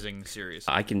is Rising series.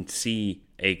 I can see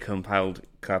a compiled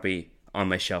copy on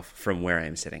my shelf from where I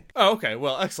am sitting. Oh, okay.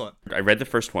 Well, excellent. I read the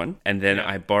first one, and then Yeah.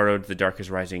 I borrowed The Dark is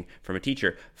Rising from a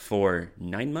teacher for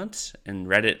 9 months and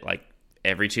read it like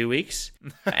every 2 weeks,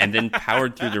 and then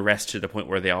powered through the rest to the point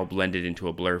where they all blended into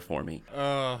a blur for me.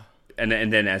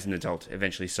 And then as an adult,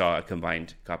 eventually saw a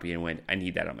combined copy and went, I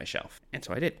need that on my shelf. And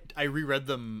so I did. I reread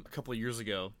them a couple of years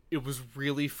ago. It was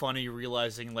really funny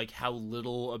realizing like how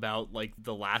little about like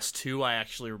the last two I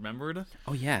actually remembered.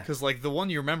 Oh, yeah. Because like the one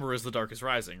you remember is The Dark is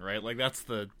Rising, right? Like that's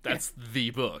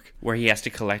the book. Where he has to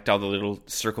collect all the little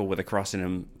circle with a cross in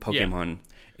them Pokemon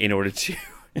in order to...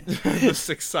 The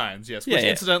 6 signs, yes. Which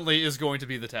incidentally is going to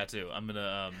be the tattoo. I'm going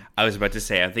to... I was about to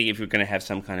say, I think if you're going to have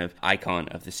some kind of icon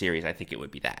of the series, I think it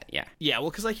would be that, yeah. Yeah, well,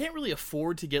 because I can't really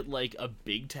afford to get, like, a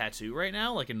big tattoo right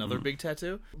now, like another big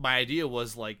tattoo. My idea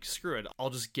was, like, screw it, I'll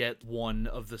just get one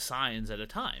of the signs at a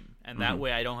time. And that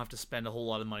way I don't have to spend a whole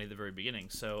lot of money at the very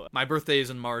beginning. So my birthday is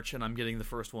in March, and I'm getting the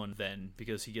first one then,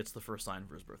 because he gets the first sign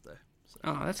for his birthday. So.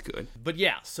 Oh, that's good. But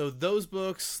yeah, so those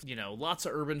books, you know, lots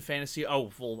of urban fantasy. Oh,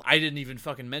 well, I didn't even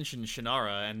fucking mention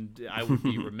Shannara, and I would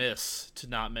be remiss to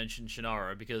not mention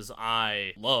Shannara, because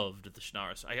I loved the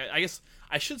Shannara. I guess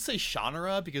I should say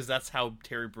Shannara, because that's how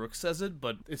Terry Brooks says it,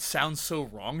 but it sounds so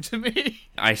wrong to me.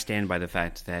 I stand by the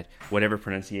fact that whatever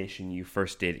pronunciation you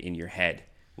first did in your head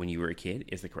when you were a kid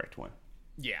is the correct one.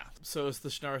 Yeah, so it's the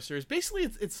Shannara series. Basically,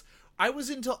 it's I was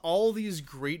into all these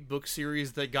great book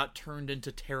series that got turned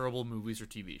into terrible movies or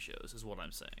TV shows, is what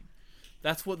I'm saying.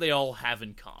 That's what they all have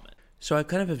in common. So I've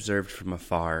kind of observed from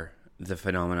afar the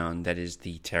phenomenon that is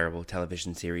the terrible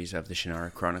television series of the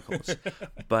Shannara Chronicles.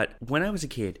 But when I was a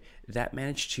kid, that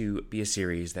managed to be a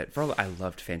series that, for all I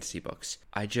loved fantasy books,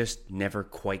 I just never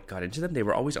quite got into them. They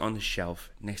were always on the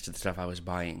shelf next to the stuff I was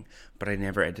buying, but I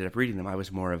never ended up reading them. I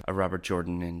was more of a Robert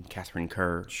Jordan and Catherine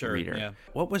Kerr reader. Yeah.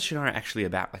 What was Shannara actually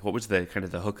about? Like, what was the kind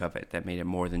of the hook of it that made it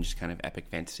more than just kind of epic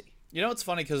fantasy? You know, it's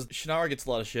funny because Shannara gets a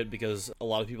lot of shit because a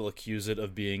lot of people accuse it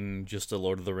of being just a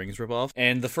Lord of the Rings ripoff.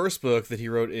 And the first book that he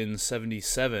wrote in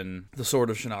 1977, The Sword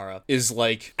of Shannara, is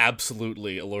like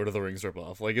absolutely a Lord of the Rings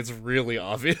ripoff. Like, it's really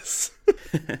obvious.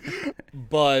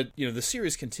 But, you know, the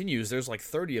series continues. There's like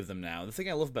 30 of them now. The thing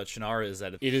I love about Shannara is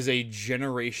that it is a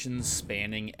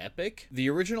generation-spanning epic. The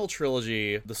original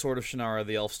trilogy, The Sword of Shannara,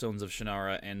 The Elfstones of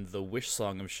Shannara, and The Wish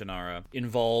Song of Shannara,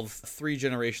 involve 3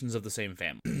 generations of the same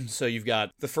family. So you've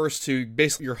got the first two,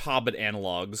 basically your Hobbit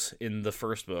analogs in the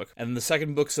first book, and the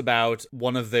second book's about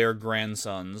one of their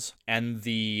grandsons, and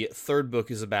the third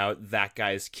book is about that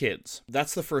guy's kids.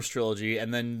 That's the first trilogy,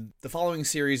 and then the following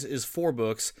series is 4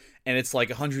 books, and it's like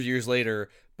 100 years later,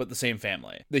 but the same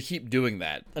family. They keep doing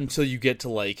that until you get to,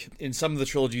 like, in some of the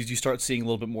trilogies, you start seeing a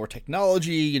little bit more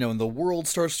technology, you know, and the world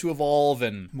starts to evolve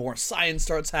and more science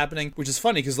starts happening, which is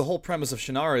funny because the whole premise of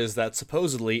Shannara is that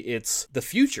supposedly it's the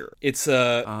future. It's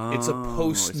a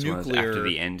post-nuclear... It's after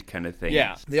the end kind of thing.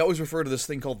 Yeah. They always refer to this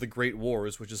thing called the Great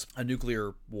Wars, which is a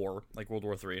nuclear war, like World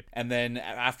War III. And then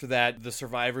after that, the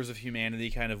survivors of humanity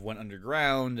kind of went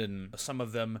underground, and some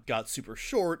of them got super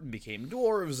short and became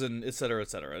dwarves, and et cetera,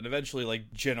 et cetera. And eventually,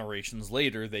 like, generations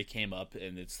later, they came up,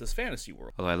 and it's this fantasy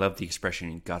world. Although I love the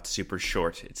expression, got super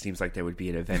short. It seems like there would be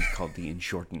an event called the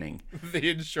Inshortening.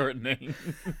 The Inshortening.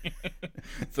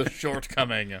 The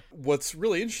shortcoming. What's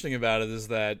really interesting about it is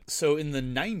that, so in the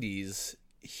 90s,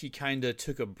 he kind of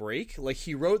took a break. Like,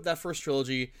 he wrote that first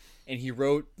trilogy, and he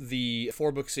wrote the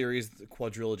 4-book series, the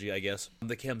quadrilogy, I guess,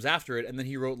 that comes after it, and then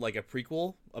he wrote, like, a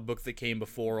prequel, a book that came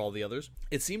before all the others.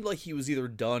 It seemed like he was either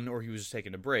done or he was just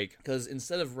taking a break, because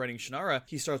instead of writing Shannara,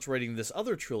 he starts writing this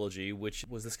other trilogy, which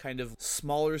was this kind of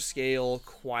smaller-scale,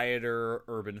 quieter,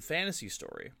 urban fantasy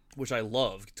story, which I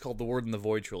love. It's called the Word in the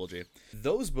Void trilogy.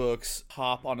 Those books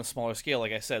hop on a smaller scale,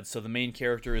 like I said. So the main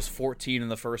character is 14 in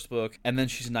the first book, and then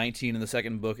she's 19 in the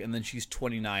second book, and then she's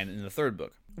 29 in the third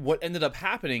book. What ended up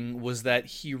happening was that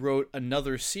he wrote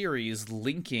another series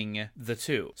linking the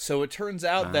two. So it turns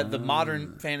out that the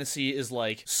modern fantasy is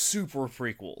like super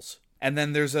prequels. And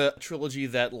then there's a trilogy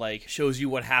that, like, shows you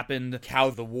what happened, how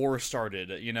the war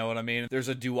started, you know what I mean? There's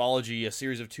a duology, a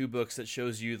series of 2 books that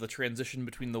shows you the transition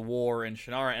between the war and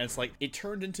Shannara, and it's like, it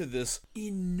turned into this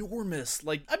enormous,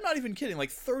 like, I'm not even kidding, like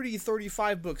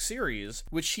 35 book series,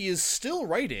 which he is still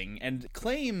writing, and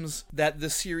claims that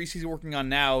the series he's working on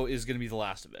now is going to be the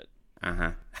last of it.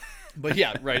 Uh-huh. But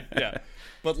yeah, right, yeah.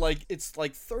 But like it's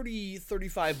like 30,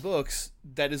 35 books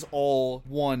that is all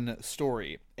one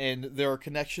story. And there are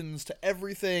connections to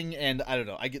everything, and I don't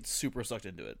know, I get super sucked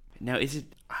into it. Now, is it,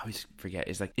 I always forget,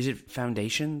 is it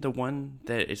Foundation the one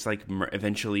that it's like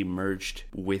eventually merged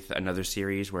with another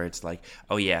series where it's like,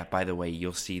 oh yeah, by the way,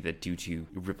 you'll see that due to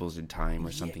ripples in time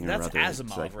or something or other. That's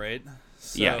Asimov, right?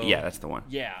 So, yeah, that's the one.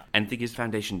 Yeah. And the thing is,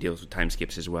 Foundation deals with time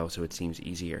skips as well, so it seems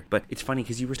easier. But it's funny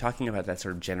because you were talking about that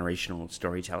sort of generational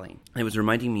storytelling. It was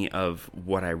reminding me of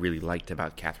what I really liked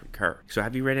about Catherine Kerr. So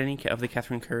have you read any of the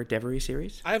Catherine Kerr Devery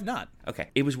series? I have not. Okay.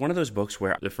 It was one of those books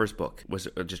where the first book was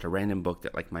just a random book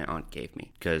that like my aunt gave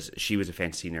me because she was a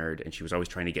fantasy nerd and she was always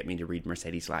trying to get me to read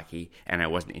Mercedes Lackey, and I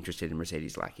wasn't interested in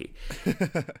Mercedes Lackey.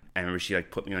 I remember she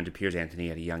like put me onto Piers Anthony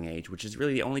at a young age, which is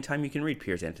really the only time you can read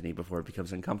Piers Anthony before it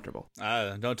becomes uncomfortable.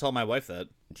 Don't tell my wife that.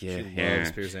 Yeah, she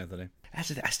loves Piers Anthony. I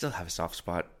still have a soft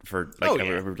spot for I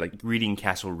remember like reading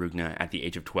Castle Rugna at the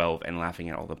age of 12 and laughing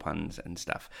at all the puns and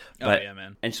stuff. But,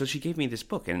 man. And so she gave me this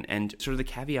book, and sort of the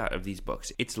caveat of these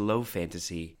books, it's low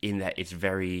fantasy in that it's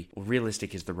very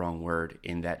realistic is the wrong word,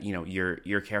 in that, you know,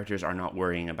 your characters are not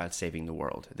worrying about saving the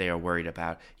world. They are worried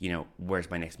about, you know, where's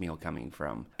my next meal coming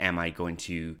from? Am I going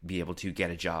to be able to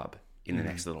get a job in the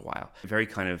next little while? Very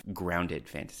kind of grounded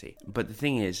fantasy. But the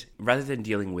thing is, rather than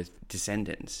dealing with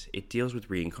descendants, it deals with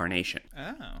reincarnation.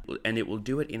 Oh. And it will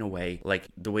do it in a way, like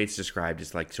the way it's described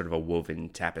is like sort of a woven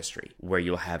tapestry, where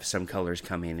you'll have some colors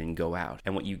come in and go out.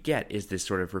 And what you get is this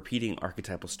sort of repeating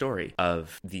archetypal story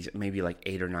of these maybe like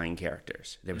 8 or 9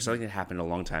 characters. There was something that happened a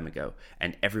long time ago,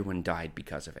 and everyone died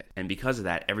because of it. And because of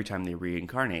that, every time they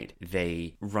reincarnate,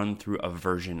 they run through a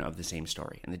version of the same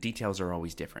story. And the details are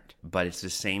always different, but it's the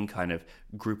same kind of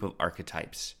group of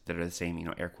archetypes that are the same, you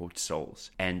know, air quotes, souls.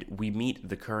 And we meet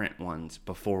the current ones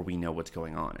before we know what's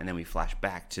going on. And then we flash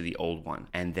back to the old one.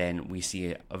 And then we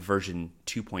see a version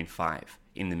 2.5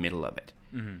 in the middle of it.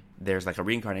 Mm-hmm. There's like a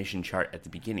reincarnation chart at the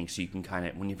beginning, so you can kind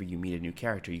of, whenever you meet a new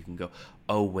character, you can go,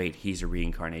 oh wait, he's a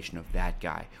reincarnation of that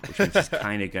guy, which means he's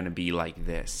kind of going to be like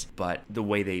this. But the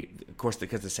way they, of course,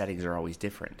 because the settings are always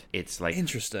different, it's like,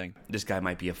 interesting. This guy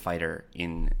might be a fighter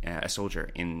in a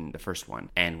soldier in the first one,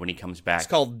 and when he comes back, it's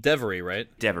called Devery, right?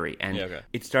 Devery, and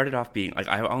it started off being like,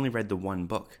 I only read the one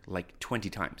book like 20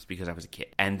 times because I was a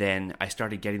kid, and then I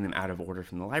started getting them out of order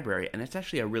from the library, and it's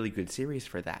actually a really good series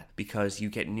for that because you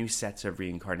get new sets of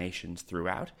reincarnations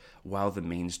throughout while the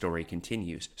main story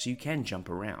continues, so you can jump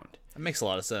around. That makes a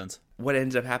lot of sense. What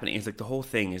ends up happening is like the whole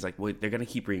thing is like, well, they're going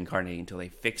to keep reincarnating until they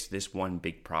fix this one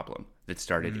big problem that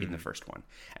started in the first one.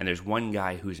 And there's one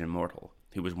guy who's immortal,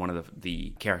 who was one of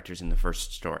the characters in the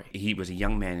first story. He was a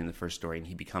young man in the first story, and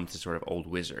he becomes this sort of old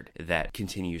wizard that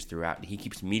continues throughout. And he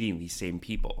keeps meeting these same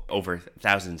people over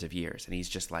thousands of years. And he's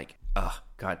just like, oh,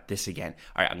 God, this again.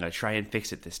 All right, I'm going to try and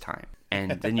fix it this time.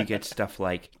 And then you get stuff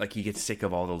like he gets sick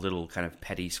of all the little kind of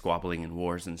petty squabbling and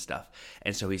wars and stuff.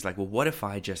 And so he's like, well, what if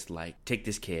I just like take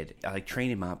this kid, I like train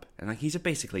him up, and like he's a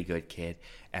basically good kid,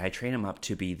 and I train him up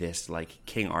to be this like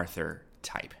King Arthur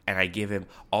type, and I give him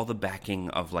all the backing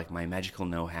of like my magical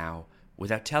know-how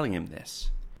without telling him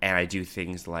this. And I do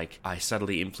things like I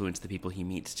subtly influence the people he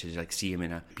meets to like see him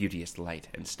in a beauteous light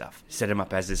and stuff. Set him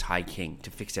up as this high king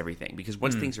to fix everything. Because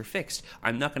once things are fixed,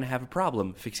 I'm not going to have a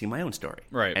problem fixing my own story.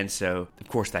 Right. And so, of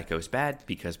course, that goes bad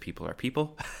because people are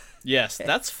people. Yes,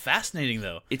 that's fascinating,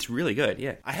 though. It's really good,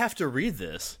 yeah. I have to read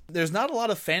this. There's not a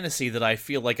lot of fantasy that I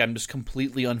feel like I'm just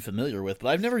completely unfamiliar with, but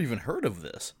I've never even heard of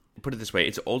this. Put it this way,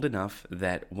 it's old enough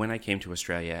that when I came to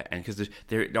Australia, and because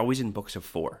they're always in books of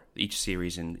 4. Each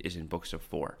series is in books of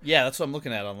 4. Yeah, that's what I'm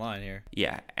looking at online here.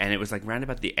 Yeah, and it was like round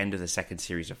about the end of the second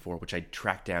series of 4, which I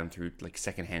tracked down through like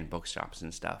secondhand bookshops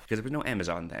and stuff, because there was no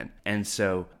Amazon then. And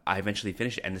so I eventually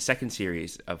finished it, and the second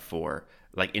series of 4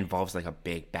 like involves like a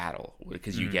big battle,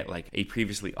 because you get like a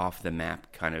previously off the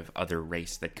map kind of other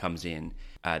race that comes in.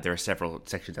 There are several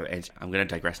sections of it. I'm going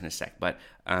to digress in a sec, but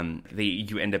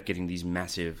you end up getting these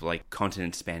massive like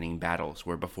continent spanning battles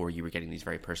where before you were getting these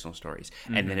very personal stories,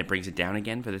 and then it brings it down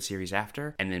again for the series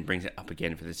after, and then brings it up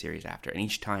again for the series after, and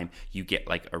each time you get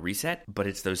like a reset, but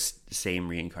it's those same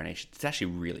reincarnations. It's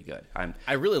actually really good.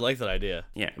 I really like that idea.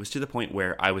 Yeah, it was to the point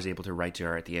where I was able to write to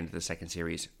her at the end of the second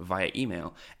series via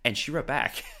email, and she wrote back.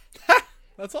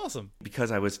 That's awesome. Because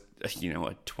I was, a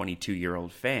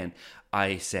 22-year-old fan,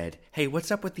 I said, hey, what's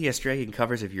up with the Australian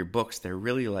covers of your books? They're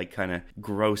really, like, kind of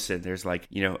gross, and there's, like,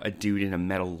 a dude in a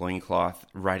metal loincloth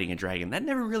riding a dragon. That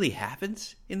never really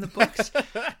happens in the books.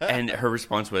 And her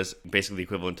response was basically the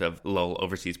equivalent of, lol,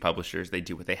 overseas publishers, they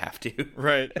do what they have to.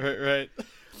 Right.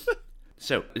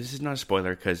 So, this is not a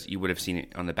spoiler because you would have seen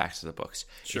it on the backs of the books.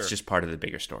 Sure. It's just part of the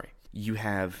bigger story. You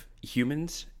have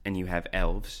humans, and you have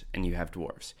elves, and you have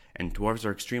dwarves. And dwarves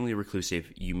are extremely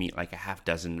reclusive. You meet like a half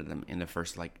dozen of them in the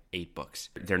first like 8 books.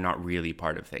 They're not really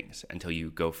part of things until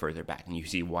you go further back and you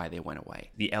see why they went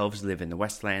away. The elves live in the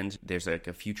Westlands. There's like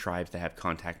a few tribes that have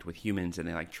contact with humans and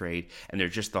they like trade, and they're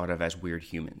just thought of as weird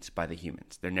humans by the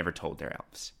humans. They're never told they're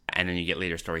elves. And then you get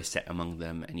later stories set among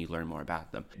them and you learn more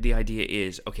about them. The idea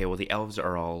is, okay, well, the elves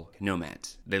are all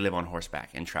nomads. They live on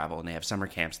horseback and travel, and they have summer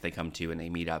camps they come to and they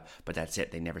meet up, but that's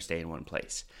it. They never stay in one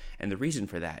place. And the reason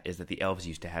for that is that the elves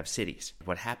used to have cities.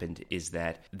 What happened is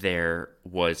that there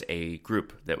was a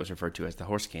group that was referred to as the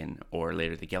Horsekin, or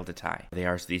later the Geldatai. They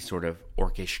are these sort of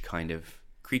orcish kind of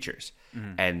creatures.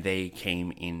 And they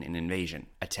came in an invasion,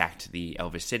 attacked the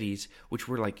elvish cities, which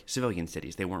were like civilian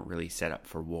cities. They weren't really set up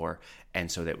for war,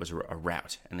 and so that was a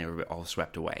rout, and they were all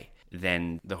swept away.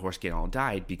 Then the Horsekin all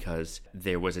died because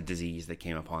there was a disease that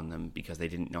came upon them because they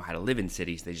didn't know how to live in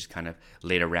cities. They just kind of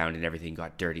laid around and everything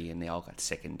got dirty and they all got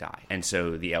sick and died. And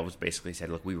so the elves basically said,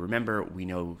 look, we remember, we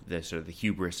know the sort of the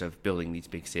hubris of building these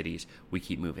big cities. We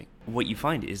keep moving. What you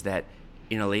find is that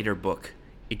in a later book,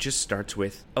 it just starts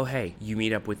with, oh, hey, you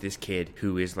meet up with this kid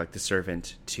who is like the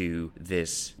servant to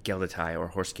this Geldatai or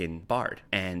Horsekin bard.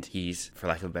 And he's, for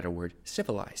lack of a better word,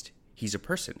 civilized. He's a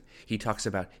person. He talks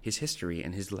about his history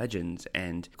and his legends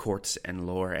and courts and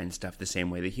lore and stuff the same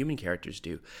way the human characters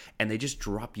do. And they just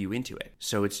drop you into it.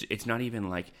 So it's not even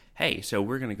like, hey, so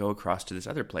we're going to go across to this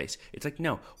other place. It's like,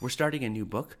 no, we're starting a new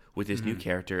book with this new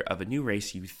character of a new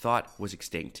race you thought was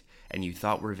extinct and you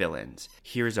thought were villains.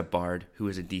 Here's a bard who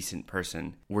is a decent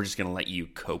person. We're just going to let you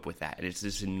cope with that. And it's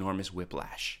this enormous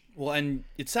whiplash. Well, and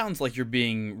it sounds like you're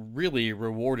being really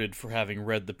rewarded for having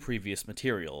read the previous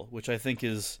material, which I think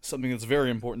is something that's very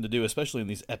important to do, especially in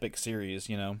these epic series,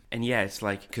 you know? And yeah, it's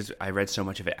like, because I read so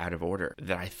much of it out of order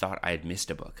that I thought I had missed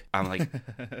a book. I'm like,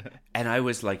 and I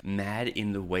was like mad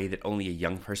in the way that only a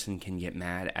young person can get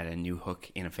mad at a new hook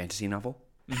in a fantasy novel.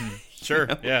 Sure,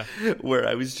 yeah. Where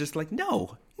I was just like,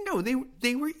 no,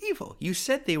 they were evil. You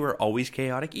said they were always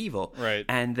chaotic evil. Right.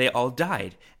 And they all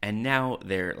died. And now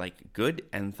they're like good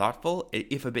and thoughtful,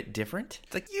 if a bit different.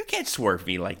 It's like, you can't swerve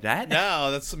me like that. No,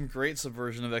 that's some great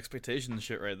subversion of expectation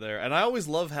shit right there. And I always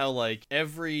love how like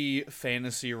every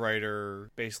fantasy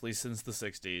writer basically since the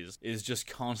 60s is just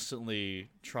constantly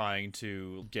trying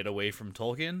to get away from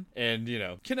Tolkien and, you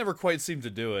know, can never quite seem to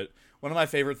do it. One of my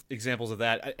favorite examples of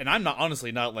that, and I'm not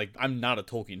a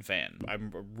Tolkien fan.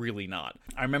 I'm really not.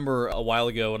 I remember a while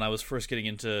ago when I was first getting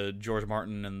into George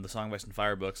Martin and the Song of Ice and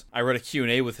Fire books, I read a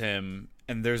Q&A with him,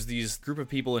 and there's these group of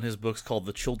people in his books called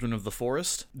the Children of the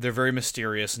Forest. They're very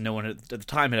mysterious. No one at the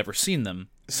time had ever seen them.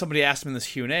 Somebody asked him in this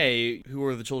Q&A, who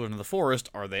are the Children of the Forest?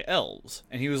 Are they elves?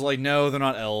 And he was like, no, they're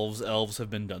not elves. Elves have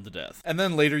been done to death. And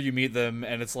then later you meet them,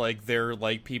 and it's like they're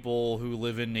like people who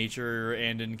live in nature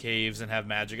and in caves and have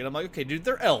magic. And I'm like, okay, dude,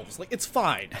 they're elves. Like, it's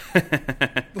fine.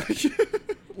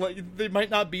 Like, they might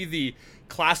not be the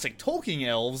classic Tolkien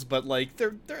elves, but like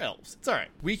they're elves. It's all right.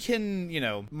 We can, you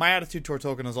know, my attitude toward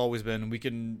Tolkien has always been we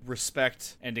can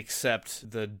respect and accept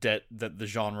the debt that the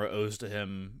genre owes to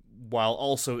him, while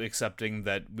also accepting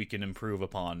that we can improve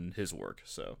upon his work.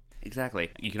 So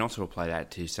exactly. You can also apply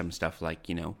that to some stuff like,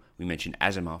 you know, we mentioned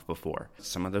Asimov before.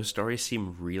 Some of those stories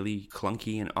seem really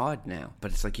clunky and odd now,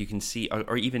 but it's like you can see,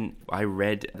 or even I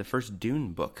read the first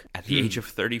Dune book at the age of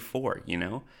 34, you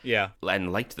know? Yeah.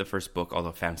 And liked the first book,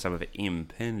 although found some of it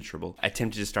impenetrable. I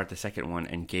attempted to start the second one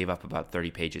and gave up about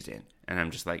 30 pages in. And I'm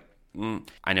just like,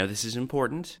 I know this is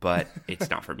important, but it's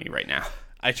not for me right now.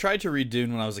 I tried to read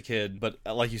Dune when I was a kid, but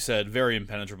like you said, very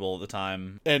impenetrable at the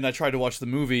time. And I tried to watch the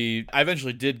movie. I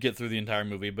eventually did get through the entire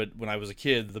movie, but when I was a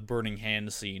kid, the burning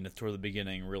hand scene toward the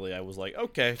beginning, really, I was like,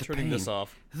 okay, turning this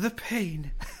off. The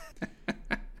pain.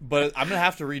 But I'm going to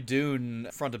have to read Dune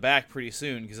front to back pretty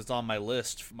soon, because it's on my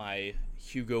list for my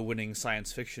Hugo-winning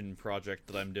science fiction project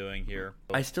that I'm doing here.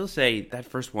 I still say that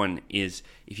first one is,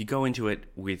 if you go into it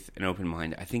with an open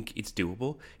mind, I think it's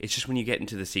doable. It's just when you get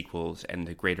into the sequels and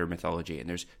the greater mythology, and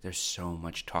there's so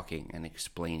much talking and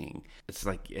explaining, it's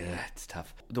like, it's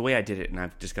tough. The way I did it, and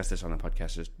I've discussed this on the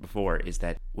podcast before, is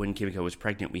that when Kimiko was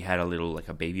pregnant, we had a little, like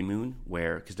a baby moon,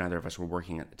 where, because neither of us were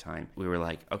working at the time, we were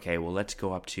like, okay, well, let's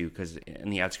go up to, because in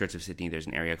the outskirts of Sydney, there's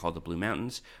an area called the Blue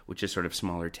Mountains, which is sort of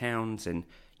smaller towns, and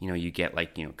you know, you get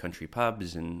like, you know, country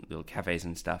pubs and little cafes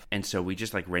and stuff. And so we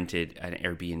just like rented an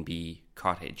Airbnb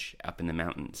cottage up in the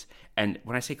mountains. And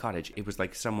when I say cottage, it was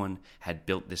like someone had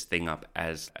built this thing up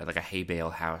as like a hay bale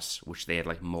house, which they had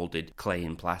like molded clay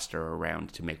and plaster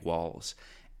around to make walls.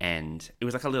 and it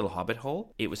was like a little hobbit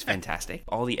hole. It was fantastic.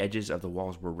 All the edges of the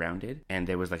walls were rounded, and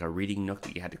there was like a reading nook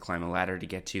that you had to climb a ladder to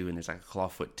get to, and there's like a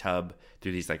clawfoot tub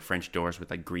through these like French doors with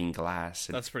like green glass.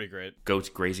 And that's pretty great. Goats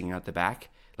grazing out the back.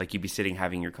 Like you'd be sitting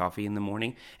having your coffee in the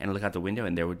morning and look out the window,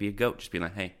 and there would be a goat just being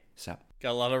like, hey, sup?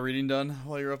 Got a lot of reading done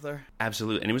while you're up there?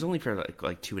 Absolutely. And it was only for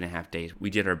like 2.5 days. We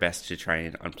did our best to try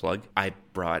and unplug. I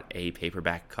brought a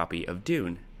paperback copy of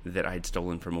Dune that I'd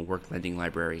stolen from a work lending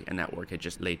library, and that work had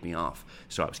just laid me off,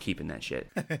 so I was keeping that shit.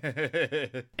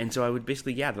 And so I would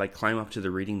basically, like climb up to the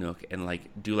reading nook and like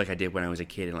do like I did when I was a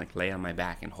kid and like lay on my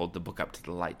back and hold the book up to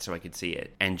the light so I could see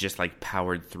it, and just like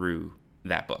powered through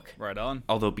that book. Right on.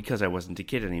 Although because I wasn't a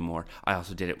kid anymore, I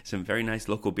also did it with some very nice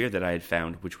local beer that I had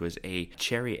found, which was a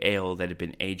cherry ale that had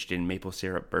been aged in maple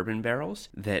syrup bourbon barrels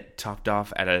that topped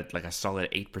off at a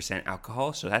solid 8%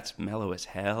 alcohol, so that's mellow as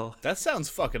hell. That sounds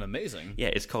fucking amazing. Yeah,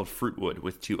 it's called Fruitwood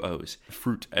with 2 O's.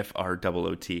 Fruit,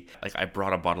 F-R-O-O-T. Like, I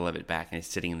brought a bottle of it back, and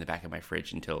it's sitting in the back of my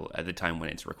fridge until at the time when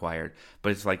it's required.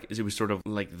 But it's like, it was sort of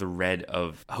like the red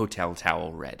of hotel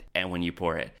towel red, and when you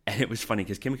pour it. And it was funny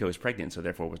because Kimiko was pregnant, so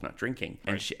therefore was not drinking.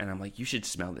 And I'm like, you should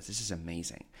smell this. This is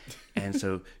amazing. And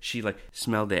so she like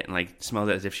smelled it and like smelled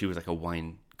it as if she was like a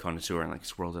wine connoisseur and like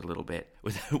swirled it a little bit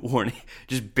without warning.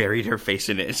 Just buried her face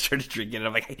in it and started drinking it. And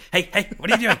I'm like, hey, what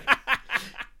are you doing?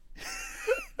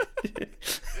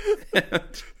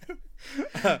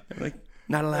 I'm like,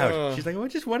 not allowed. She's like, well, I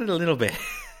just wanted a little bit.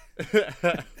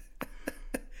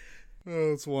 Oh,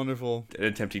 that's wonderful. And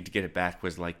attempting to get it back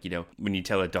was like, when you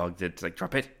tell a dog that it's like,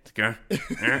 drop it.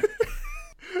 It's like,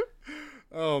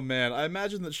 Oh man, I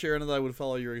imagine that Sharon and I would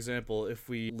follow your example if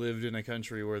we lived in a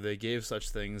country where they gave such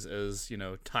things as,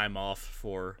 time off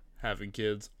for having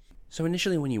kids. So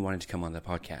initially when you wanted to come on the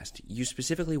podcast, you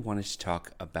specifically wanted to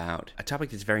talk about a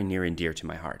topic that's very near and dear to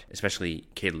my heart, especially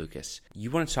Kid Lucas.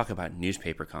 You want to talk about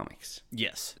newspaper comics.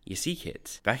 Yes. You see,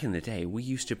 kids, back in the day, we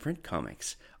used to print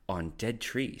comics on dead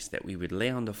trees that we would lay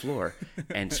on the floor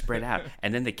and spread out.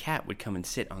 And then the cat would come and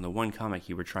sit on the one comic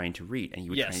you were trying to read, and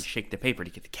you would try and shake the paper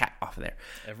to get the cat off of there.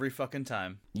 Every fucking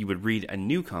time. You would read a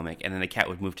new comic, and then the cat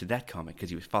would move to that comic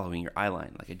because he was following your eye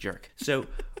line like a jerk. So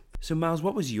Miles,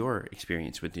 what was your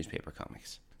experience with newspaper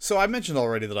comics? So I mentioned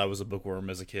already that I was a bookworm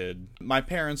as a kid. My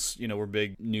parents, were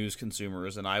big news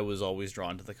consumers, and I was always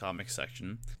drawn to the comics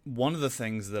section. One of the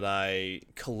things that I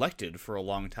collected for a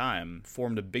long time,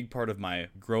 formed a big part of my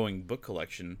growing book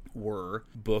collection, were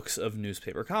books of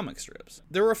newspaper comic strips.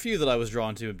 There were a few that I was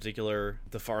drawn to, in particular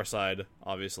The Far Side,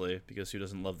 obviously, because who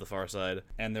doesn't love The Far Side?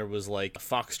 And there was like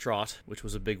Foxtrot, which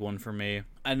was a big one for me.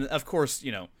 And of course,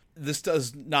 this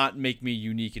does not make me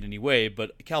unique in any way,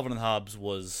 but Calvin and Hobbes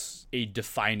was a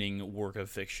defining work of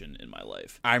fiction in my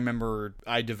life. I remember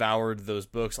I devoured those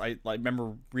books. I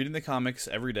remember reading the comics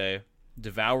every day,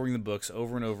 devouring the books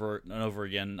over and over and over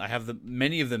again. I have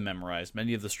many of them memorized,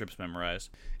 many of the strips memorized.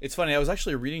 It's funny, I was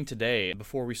actually reading today,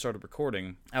 before we started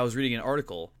recording, I was reading an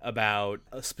article about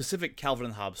a specific Calvin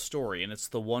and Hobbes story, and it's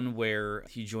the one where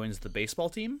he joins the baseball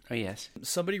team. Oh, yes.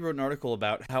 Somebody wrote an article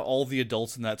about how all the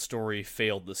adults in that story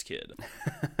failed this kid.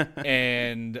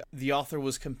 And the author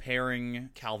was comparing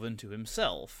Calvin to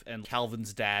himself, and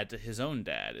Calvin's dad to his own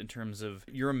dad, in terms of,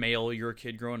 you're a male, you're a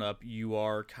kid growing up, you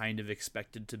are kind of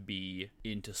expected to be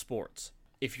into sports.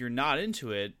 If you're not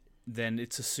into it, then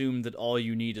it's assumed that all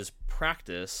you need is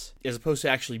practice, as opposed to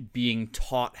actually being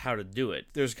taught how to do it.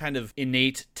 There's kind of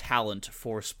innate talent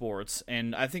for sports,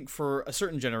 and I think for a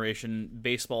certain generation,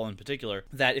 baseball in particular,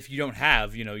 that if you don't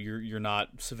have, you're not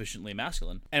sufficiently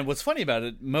masculine. And what's funny about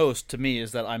it most to me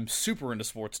is that I'm super into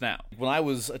sports now. When I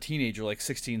was a teenager, like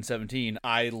 16, 17,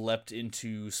 I leapt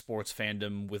into sports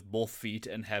fandom with both feet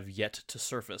and have yet to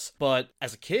surface. But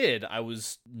as a kid, I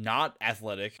was not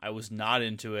athletic. I was not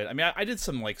into it. I mean, I did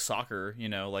some like soccer,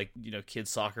 kids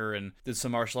soccer, and did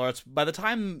some martial arts. By the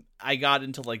time I got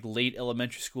into like late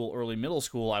elementary school, early middle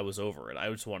school, I was over it. I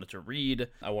just wanted to read.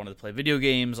 I wanted to play video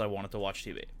games. I wanted to watch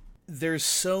TV. There's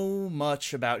so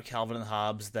much about Calvin and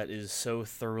Hobbes that is so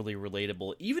thoroughly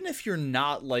relatable, even if you're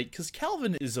not because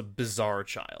Calvin is a bizarre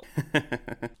child.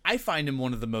 I find him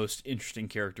one of the most interesting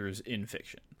characters in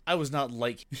fiction. I was not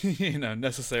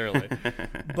necessarily.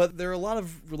 But there are a lot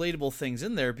of relatable things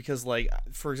in there because,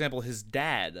 for example, his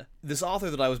dad, this author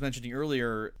that I was mentioning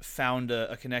earlier, found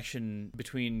a connection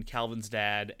between Calvin's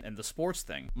dad and the sports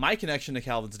thing. My connection to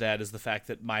Calvin's dad is the fact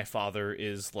that my father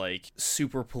is,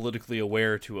 super politically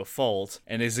aware to a fault,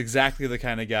 and is exactly the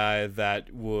kind of guy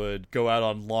that would go out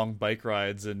on long bike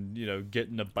rides and, get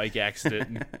in a bike accident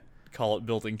and call it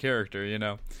building character,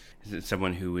 Is it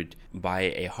someone who would buy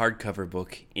a hardcover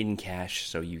book in cash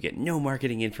so you get no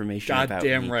marketing information about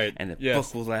damn me, right. and the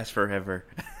book will last forever?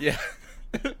 Yeah.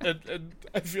 and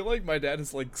I feel like my dad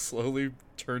has like slowly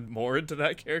turned more into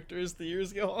that character as the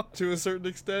years go on, to a certain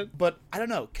extent. But I don't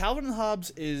know. Calvin and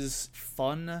Hobbes is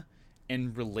fun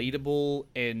and relatable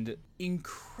and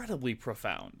incredibly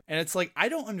profound. And it's like, I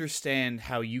don't understand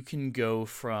how you can go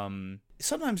from,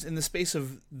 sometimes in the space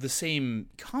of the same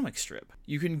comic strip,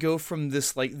 you can go from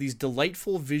this, like, these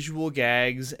delightful visual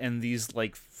gags and these,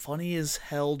 like, funny as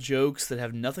hell jokes that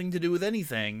have nothing to do with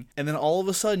anything, and then all of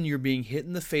a sudden you're being hit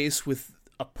in the face with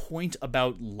a point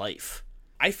about life.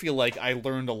 I feel like I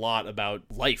learned a lot about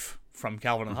life from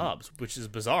Calvin and Hobbes, which is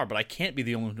bizarre, but I can't be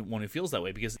the only one who feels that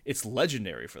way because it's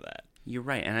legendary for that. You're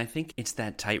right, and I think it's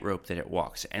that tightrope that it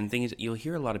walks. And the thing is, you'll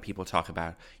hear a lot of people talk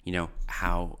about,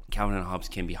 how Calvin and Hobbes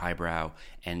can be highbrow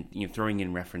and, throwing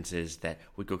in references that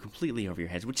would go completely over your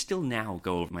heads, which still now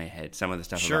go over my head, some of the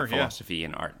stuff about philosophy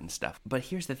and art and stuff. But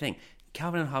here's the thing.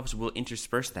 Calvin and Hobbes will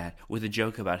intersperse that with a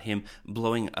joke about him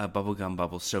blowing a bubblegum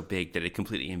bubble so big that it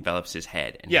completely envelops his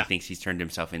head, and he thinks he's turned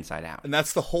himself inside out. And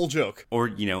that's the whole joke.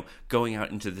 Or, going out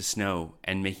into the snow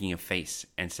and making a face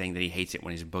and saying that he hates it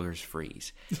when his boogers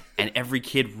freeze. And every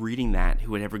kid reading that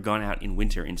who had ever gone out in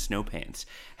winter in snow pants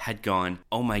had gone,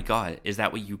 oh my God, is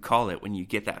that what you call it when you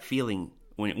get that feeling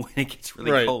when it gets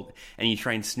really cold and you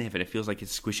try and sniff it? It feels like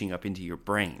it's squishing up into your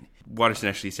brain. Watterson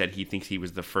actually said he thinks he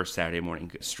was the first Saturday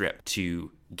morning strip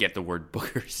to get the word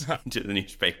boogers into the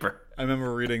newspaper. I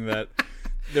remember reading that.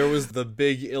 There was the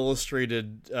big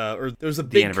illustrated, or there was a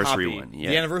big anniversary copy, one,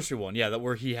 yeah. The anniversary one, yeah, that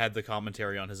where he had the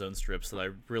commentary on his own strips that I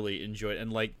really enjoyed,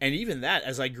 and even that,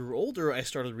 as I grew older, I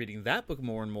started reading that book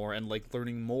more and more, and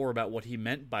learning more about what he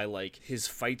meant by his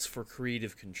fights for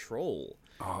creative control.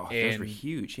 Oh, those were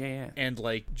huge, yeah. And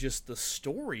just the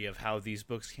story of how these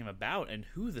books came about and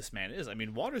who this man is. I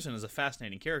mean, Watterson is a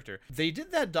fascinating character. They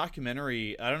did that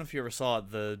documentary, I don't know if you ever saw it,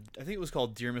 I think it was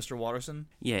called Dear Mr. Watterson.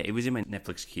 Yeah, it was in my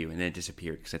Netflix queue and then it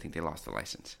disappeared because I think they lost the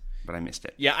license. But I missed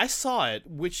it. Yeah, I saw it,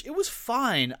 which it was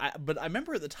fine. But I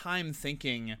remember at the time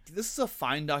thinking, this is a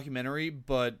fine documentary,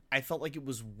 but I felt like it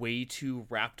was way too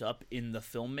wrapped up in the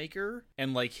filmmaker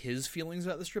and his feelings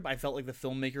about the strip. I felt like the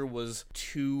filmmaker was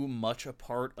too much a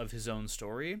part of his own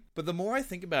story. But the more I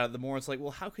think about it, the more it's like,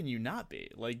 well, how can you not be?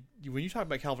 When you talk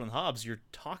about Calvin and Hobbes, you're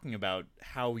talking about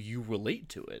how you relate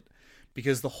to it.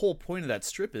 Because the whole point of that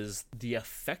strip is the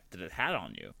effect that it had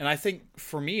on you. And I think,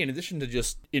 for me, in addition to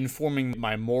just informing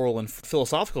my moral and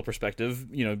philosophical perspective,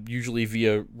 usually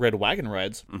via Red Wagon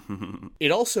rides,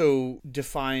 it also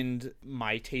defined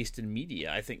my taste in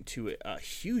media, I think, to a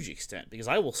huge extent. Because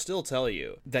I will still tell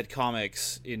you that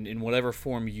comics, in whatever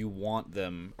form you want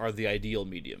them, are the ideal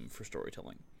medium for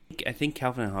storytelling. I think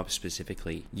Calvin and Hobbes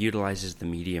specifically utilizes the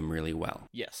medium really well.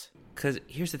 Yes. Because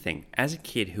here's the thing. As a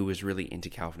kid who was really into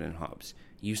Calvin and Hobbes,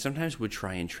 you sometimes would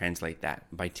try and translate that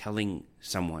by telling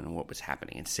someone what was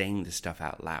happening and saying the stuff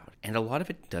out loud. And a lot of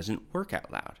it doesn't work out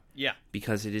loud. Yeah.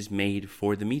 Because it is made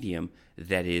for the medium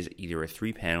that is either a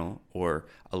 3-panel or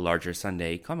a larger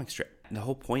Sunday comic strip. The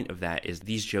whole point of that is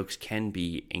these jokes can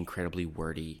be incredibly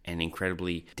wordy and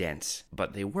incredibly dense,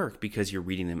 but they work because you're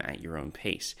reading them at your own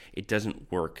pace. It doesn't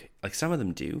work like some of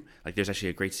them do. There's actually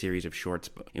a great series of shorts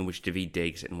in which David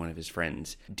Diggs and one of his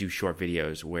friends do short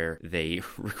videos where they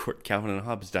record Calvin and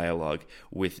Hobbes dialogue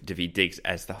with David Diggs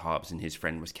as the Hobbes and his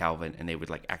friend was Calvin, and they would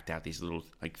act out these little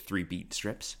 3-beat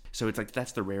strips. So it's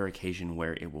that's the rare occasion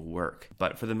where it will work.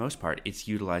 But for the most part, it's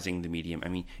utilizing the medium. I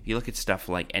mean, if you look at stuff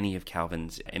like any of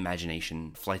Calvin's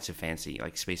imagination flights of fancy,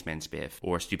 like Spaceman Spiff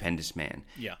or Stupendous Man,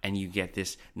 and you get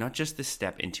this, not just this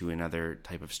step into another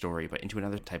type of story, but into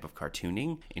another type of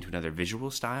cartooning, into another visual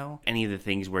style. Any of the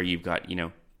things where you've got,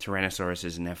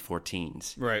 Tyrannosauruses and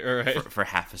F-14s right. For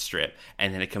half a strip,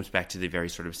 and then it comes back to the very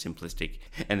sort of simplistic,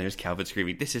 and there's Calvin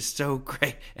screaming, "This is so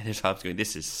great," and there's Hobbes going,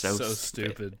 "This is so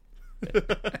stupid."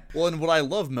 Well, and what I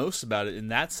love most about it in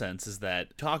that sense is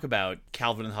that talk about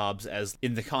Calvin and Hobbes as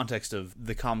in the context of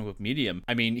the comic book medium.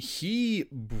 I mean, he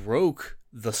broke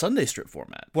the Sunday strip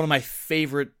format. One of my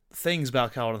favorite things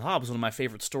about Calvin and Hobbes, one of my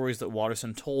favorite stories that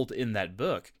Watterson told in that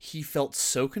book, he felt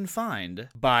so confined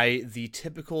by the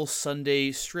typical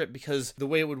Sunday strip because the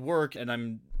way it would work, and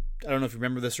I don't know if you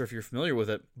remember this or if you're familiar with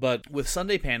it, but with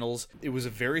Sunday panels, it was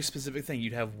a very specific thing.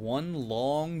 You'd have one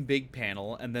long, big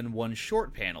panel and then one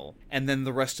short panel, and then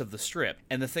the rest of the strip.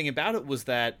 And the thing about it was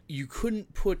that you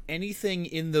couldn't put anything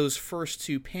in those first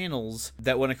 2 panels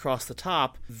that went across the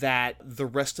top that the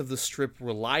rest of the strip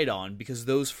relied on, because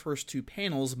those first 2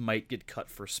 panels might get cut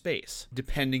for space,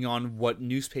 depending on what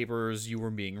newspapers you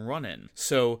were being run in.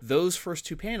 So those first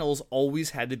 2 panels always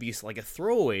had to be like a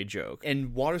throwaway joke,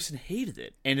 and Watterson hated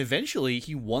it. And eventually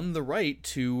he won the right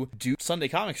to do Sunday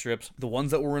comic strips, the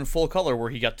ones that were in full color where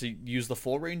he got to use the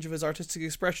full range of his artistic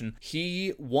expression.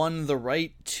 He won the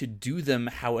right to do them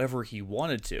however he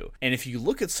wanted to. And if you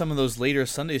look at some of those later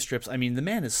Sunday strips, I mean, the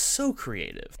man is so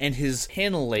creative, and his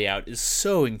panel layout is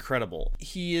so incredible.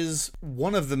 He is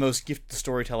one of the most gifted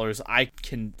storytellers I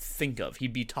can think of.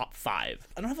 He'd be top 5.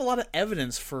 I don't have a lot of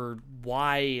evidence for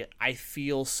why I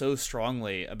feel so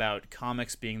strongly about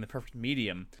comics being the perfect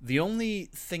medium. The only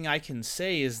thing I can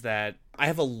say is that I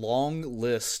have a long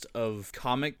list of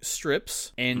comic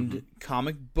strips and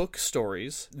comic book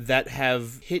stories that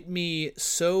have hit me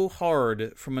so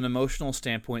hard from an emotional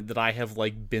standpoint that I have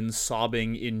been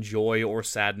sobbing in joy or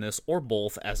sadness or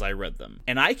both as I read them.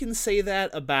 And I can say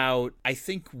that about, I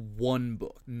think, one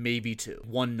book, maybe 2,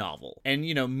 one novel. And,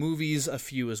 movies, a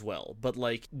few as well. But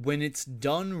when it's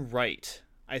done right,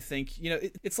 I think,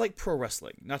 it's like pro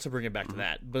wrestling, not to bring it back to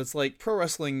that, but it's like pro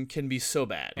wrestling can be so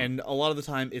bad. And a lot of the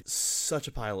time it's such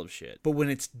a pile of shit. But when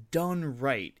it's done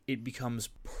right, it becomes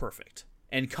perfect.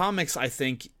 And comics, I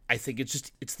think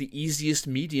it's the easiest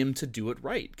medium to do it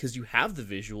right, because you have the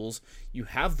visuals, you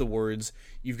have the words,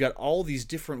 you've got all these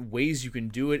different ways you can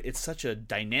do it. It's such a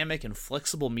dynamic and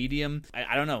flexible medium.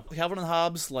 I don't know. Calvin and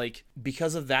Hobbes,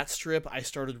 because of that strip, I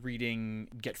started reading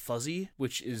Get Fuzzy,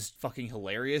 which is fucking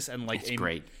hilarious and it's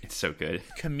great. It's so good.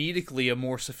 Comedically a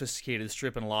more sophisticated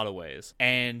strip in a lot of ways.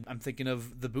 And I'm thinking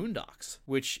of The Boondocks,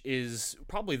 which is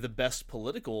probably the best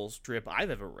political strip I've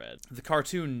ever read. The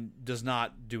cartoon does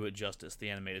not do it justice, the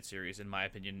animated series, in my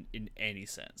opinion, in any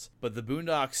sense. But The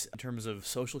Boondocks, in terms of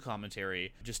social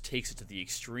commentary, just takes it to the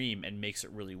extreme and makes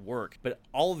it really work. But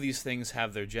all of these things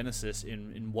have their genesis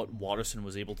in what Watterson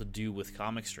was able to do with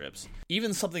comic strips.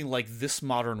 Even something like This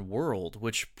Modern World,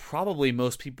 which probably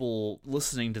most people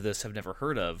listening to this have never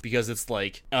heard of, because it's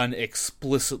an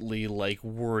explicitly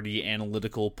wordy,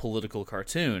 analytical, political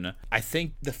cartoon. I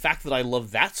think the fact that I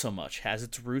love that so much has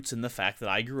its roots in the fact that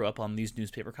I grew up on these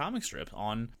newspaper comic strips,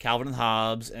 on Calvin and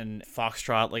Hobbes and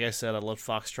Foxtrot. Like I said, I loved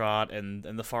Foxtrot and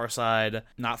The Far Side.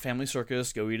 Not Family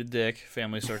Circus, go eat a dick.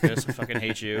 Family Circus, I fucking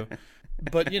hate you.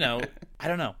 But, I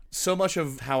don't know. So much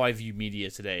of how I view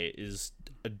media today is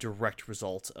a direct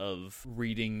result of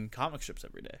reading comic strips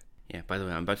every day. Yeah, by the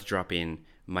way, I'm about to drop in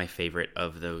my favorite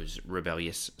of those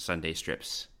rebellious Sunday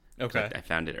strips. Okay. I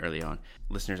found it early on.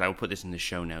 Listeners, I will put this in the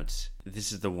show notes.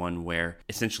 This is the one where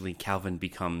essentially Calvin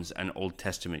becomes an Old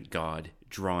Testament god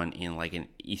drawn in an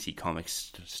EC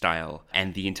Comics style,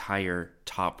 and the entire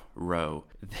top row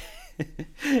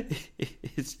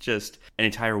it's just an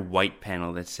entire white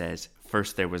panel that says,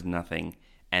 "First there was nothing,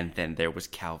 and then there was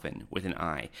Calvin," with an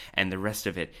I. And the rest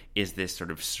of it is this sort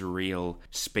of surreal,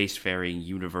 spacefaring,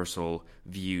 universal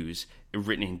views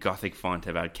written in Gothic font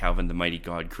about Calvin, the mighty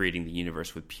god, creating the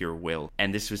universe with pure will.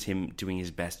 And this was him doing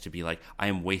his best to be I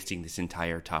am wasting this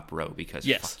entire top row because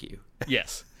fuck you.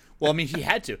 Yes. Well, I mean, he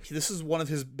had to. This is one of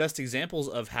his best examples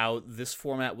of how this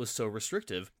format was so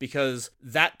restrictive, because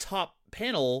that top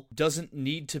panel doesn't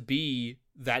need to be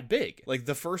that big.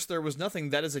 The first there was nothing,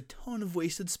 that is a ton of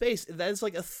wasted space. That is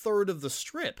a third of the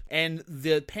strip. And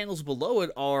the panels below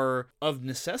it are, of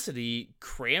necessity,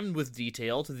 crammed with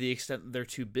detail to the extent that they're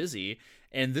too busy.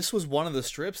 And this was one of the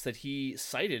strips that he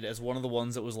cited as one of the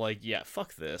ones that was yeah,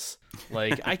 fuck this.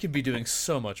 I could be doing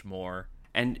so much more.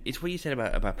 And it's what you said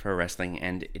about pro wrestling,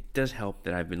 and it does help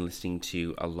that I've been listening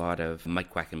to a lot of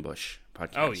Mike Quackenbush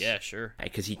podcasts. Oh, yeah, sure.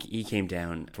 Because he came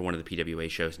down for one of the PWA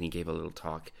shows, and he gave a little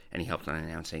talk, and he helped on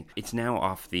announcing. It's now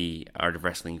off the Art of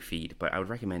Wrestling feed, but I would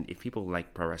recommend, if people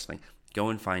like pro wrestling, go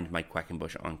and find Mike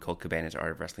Quackenbush on Colt Cabana's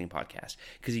Art of Wrestling podcast,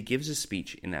 because he gives a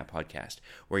speech in that podcast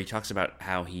where he talks about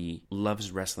how he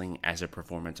loves wrestling as a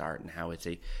performance art, and how it's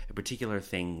a particular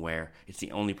thing where it's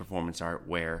the only performance art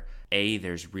where A,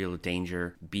 there's real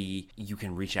danger, B, you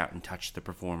can reach out and touch the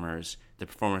performers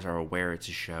are aware it's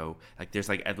a show. There's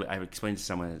I've explained to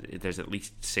someone, there's at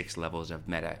least 6 levels of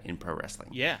meta in pro wrestling.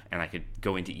 Yeah. And I could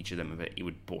go into each of them, but it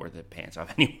would bore the pants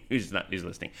off anyone who's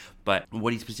listening. But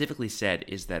what he specifically said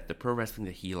is that the pro wrestling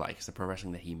that he likes, the pro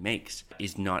wrestling that he makes,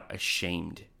 is not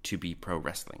ashamed to be pro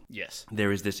wrestling. Yes.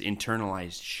 There is this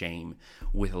internalized shame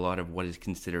with a lot of what is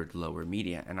considered lower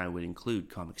media, and I would include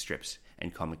comic strips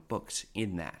and comic books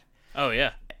in that. Oh,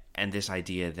 yeah. And this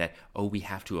idea that, we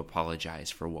have to apologize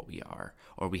for what we are,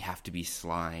 or we have to be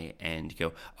sly and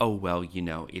go,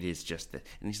 it is just that.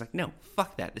 And he's like, no,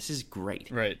 fuck that. This is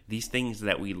great. Right. These things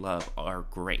that we love are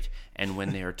great. And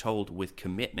when they are told with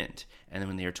commitment, and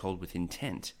when they are told with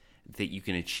intent, that you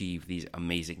can achieve these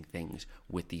amazing things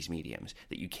with these mediums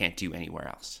that you can't do anywhere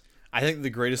else. I think the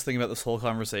greatest thing about this whole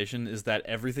conversation is that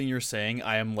everything you're saying,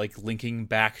 I am like linking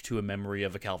back to a memory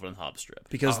of a Calvin and Hobbes strip.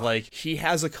 Because like he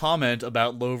has a comment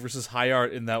about low versus high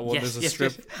art in that one. Yes, There's a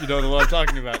strip, you know what I'm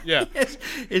talking about. Yeah. Yes.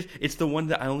 It's the one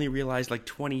that I only realized like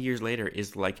 20 years later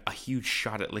is like a huge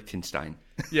shot at Liechtenstein.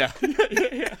 Yeah.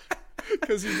 Yeah.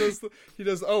 Because he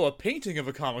does, a painting of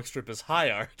a comic strip is high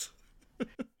art.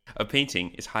 A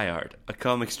painting is high art. A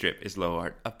comic strip is low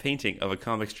art. A painting of a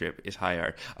comic strip is high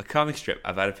art. A comic strip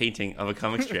about a painting of a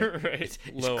comic strip right.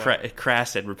 it's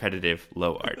crass and repetitive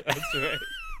low art. That's right.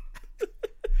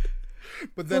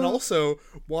 But then also,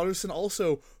 Watterson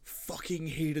also fucking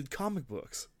hated comic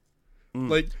books.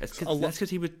 Like that's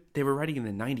because they were writing in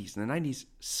the 90s, and the 90s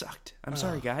sucked. I'm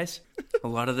sorry, guys. A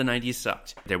lot of the 90s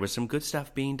sucked. There was some good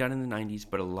stuff being done in the 90s,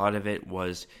 but a lot of it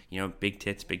was, big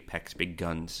tits, big pecs, big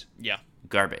guns. Yeah.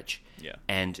 Garbage. Yeah.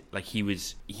 And like he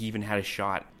even had a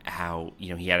shot how,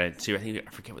 he had I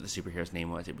forget what the superhero's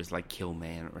name was. It was like Kill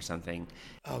Man or something.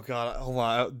 Oh god, hold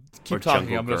on. Keep Or talking.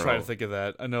 Jungle I'm going to try to Girl. think of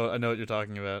that. I know what you're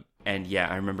talking about. And yeah,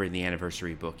 I remember in the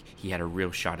anniversary book, he had a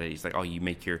real shot at it. He's like, oh, you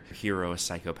make your hero a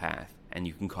psychopath, and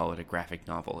you can call it a graphic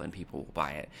novel, and people will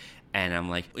buy it. And I'm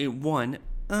like,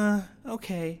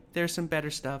 okay, there's some better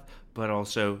stuff, but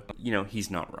also, he's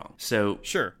not wrong. So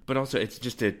Sure. But also, it's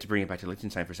just to bring it back to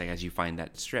Liechtenstein for a second, as you find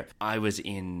that strip. I was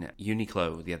in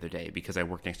Uniqlo the other day because I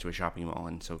work next to a shopping mall,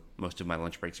 and so most of my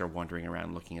lunch breaks are wandering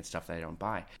around looking at stuff that I don't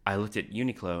buy. I looked at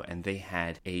Uniqlo, and they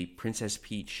had a Princess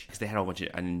Peach, because they had a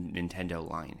Nintendo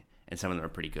line. And some of them are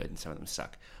pretty good, and some of them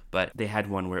suck. But they had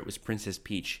one where it was Princess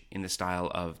Peach in the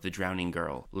style of The Drowning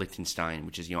Girl, Liechtenstein,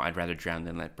 which is, I'd rather drown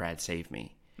than let Brad save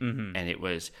me. Mm-hmm. And it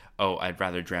was, I'd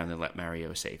rather drown than let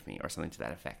Mario save me, or something to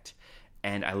that effect.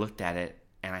 And I looked at it,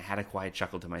 and I had a quiet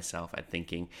chuckle to myself at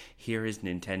thinking, here is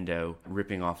Nintendo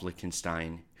ripping off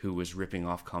Liechtenstein, who was ripping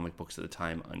off comic books at the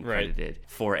time, uncredited,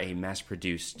 for a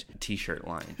mass-produced T-shirt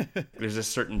line. There's a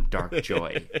certain dark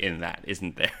joy in that,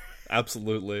 isn't there?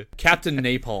 Absolutely. Captain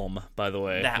Napalm, by the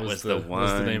way. That was the one.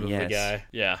 Was the name yes. of the guy.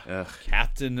 Yeah. Ugh.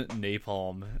 Captain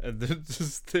Napalm. And then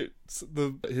just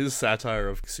his satire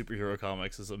of superhero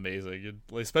comics is amazing,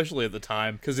 especially at the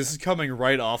time, because this is coming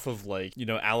right off of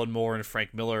Alan Moore and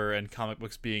Frank Miller and comic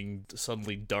books being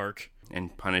suddenly dark.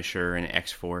 And Punisher and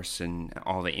X-Force and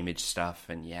all the Image stuff,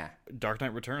 and yeah. Dark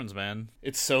Knight Returns, man.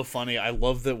 It's so funny. I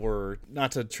love that we're,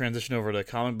 not to transition over to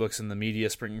comic books and the media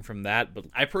springing from that, but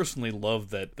I personally love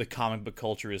that the comic book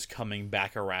culture is coming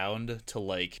back around to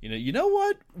you know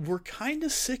what? We're kind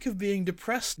of sick of being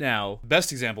depressed now.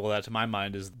 Best example of that, to my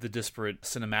mind, is the disparate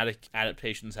cinematic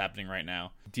adaptations happening right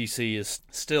now. DC is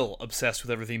still obsessed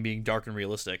with everything being dark and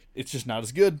realistic. It's just not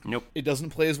as good. Nope. It doesn't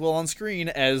play as well on screen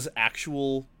as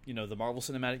actual, the Marvel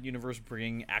Cinematic Universe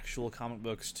bringing actual comic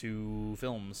books to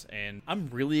films. And I'm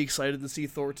really excited to see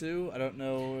Thor 2. I don't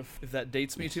know if that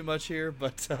dates me too much here,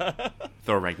 but...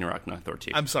 Thor Ragnarok, not Thor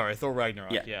 2. I'm sorry, Thor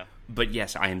Ragnarok, yeah. But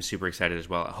yes, I am super excited as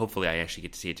well. Hopefully I actually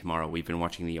get to see it tomorrow. We've been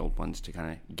watching the old ones to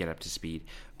kind of get up to speed.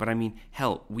 But I mean,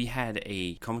 hell, we had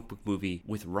a comic book movie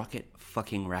with Rocket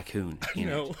fucking Raccoon in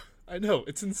it. I know,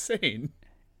 it's insane.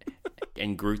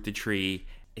 And Groot the Tree.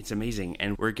 It's amazing.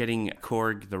 And we're getting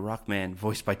Korg the Rockman,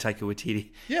 voiced by Taika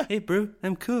Waititi. Yeah. Hey, bro,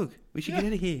 I'm Korg. We should get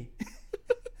out of here.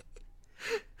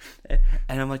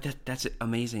 And I'm like, that's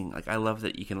amazing. Like, I love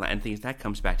that you can... And things that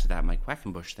comes back to that Mike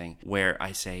Quackenbush thing, where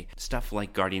I say stuff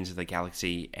like Guardians of the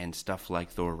Galaxy and stuff like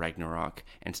Thor Ragnarok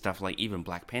and stuff like even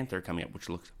Black Panther coming up, which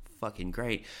looks fucking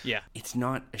great. Yeah. It's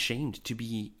not ashamed to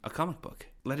be a comic book.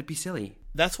 Let it be silly.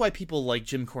 That's why people like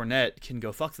Jim Cornette can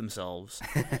go fuck themselves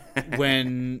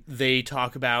when they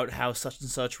talk about how such and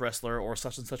such wrestler or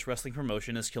such and such wrestling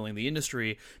promotion is killing the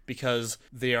industry because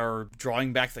they are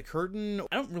drawing back the curtain.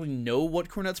 I don't really know what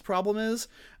Cornette's problem is.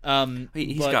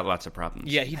 He's got lots of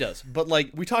problems. Yeah, he does. But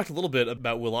we talked a little bit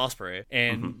about Will Ospreay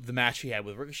and the match he had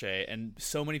with Ricochet, and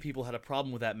so many people had a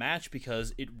problem with that match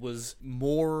because it was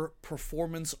more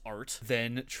performance art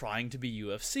than trying to be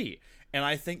UFC. And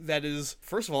I think that is,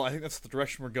 first of all, I think that's the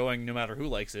direction we're going no matter who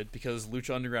likes it, because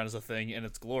Lucha Underground is a thing and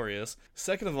it's glorious.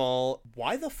 Second of all,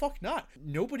 why the fuck not?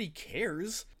 Nobody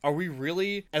cares. Are we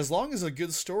really, as long as a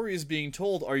good story is being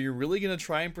told, are you really going to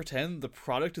try and pretend the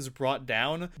product is brought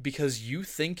down because you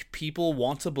think people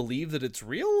want to believe that it's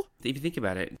real? If you think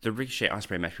about it, the Ricochet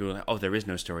Ospreay match, people are like, oh, there is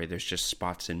no story, there's just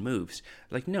spots and moves.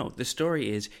 Like, no, the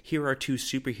story is, here are two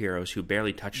superheroes who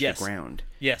barely touch the ground.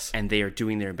 Yes. And they are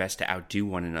doing their best to outdo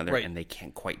one another, right. And they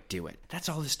can't quite do it. That's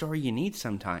all the story you need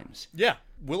sometimes. Yeah.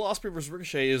 Will Ospreay vs.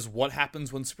 Ricochet is what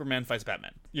happens when Superman fights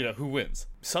Batman. Who wins.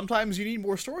 Sometimes you need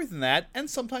more story than that, and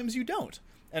sometimes you don't.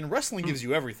 And wrestling gives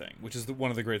you everything, which is one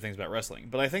of the great things about wrestling.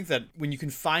 But I think that when you can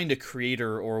find a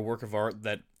creator or a work of art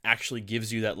that actually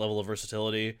gives you that level of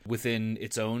versatility within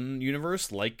its own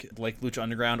universe, like Lucha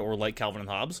Underground or like Calvin and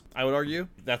Hobbes, I would argue,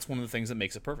 that's one of the things that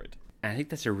makes it perfect. And I think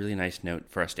that's a really nice note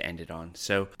for us to end it on.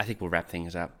 So I think we'll wrap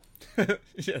things up.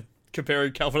 Yeah,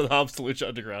 comparing Calvin and Hobbes to Lucha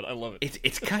Underground. I love it.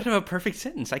 It's kind of a perfect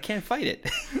sentence. I can't fight it.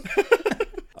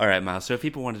 All right, Miles, so if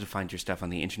people wanted to find your stuff on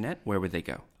the internet, where would they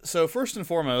go? So first and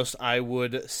foremost, I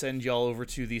would send y'all over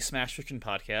to the Smash Fiction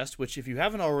podcast, which if you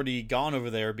haven't already gone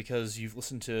over there because you've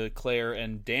listened to Claire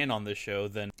and Dan on this show,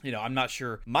 then, I'm not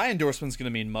sure my endorsement's going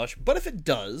to mean much, but if it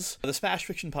does, the Smash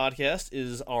Fiction podcast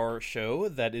is our show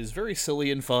that is very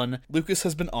silly and fun. Lucas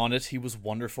has been on it. He was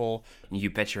wonderful. You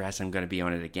bet your ass I'm going to be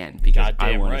on it again, because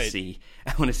I want right.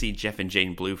 to see Jeff and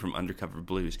Jane Blue from Undercover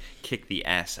Blues kick the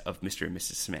ass of Mr. and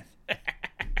Mrs. Smith.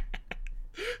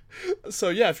 So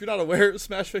yeah, if you're not aware,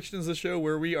 Smash Fiction is a show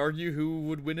where we argue who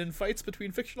would win in fights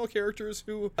between fictional characters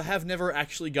who have never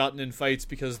actually gotten in fights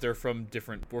because they're from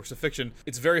different works of fiction.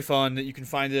 It's very fun. You can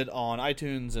find it on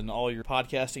iTunes and all your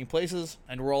podcasting places,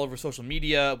 and we're all over social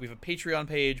media. We have a Patreon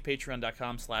page,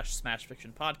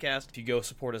 patreon.com/smashfictionpodcast. If you go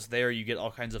support us there, you get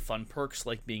all kinds of fun perks,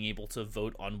 like being able to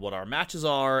vote on what our matches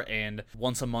are, and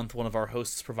once a month, one of our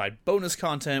hosts provide bonus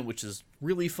content, which is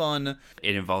really fun.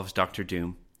 It involves Dr.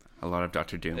 Doom. A lot of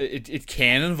Dr. Doom. It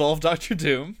can involve Dr.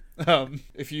 Doom.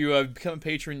 If you become a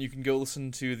patron, you can go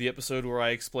listen to the episode where I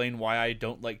explain why I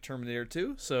don't like Terminator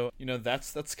 2. So,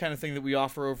 that's the kind of thing that we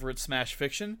offer over at Smash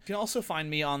Fiction. You can also find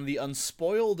me on the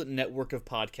Unspoiled network of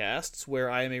podcasts, where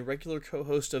I am a regular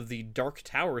co-host of the Dark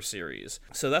Tower series.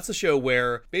 So that's a show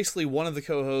where basically one of the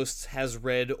co-hosts has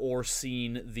read or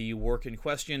seen the work in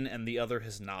question, and the other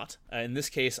has not. In this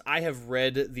case, I have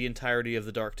read the entirety of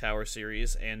the Dark Tower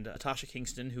series, and Tasha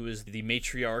Kingston, who is the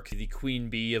matriarch, the queen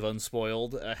bee of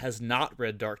Unspoiled, has not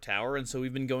read Dark Tower, and so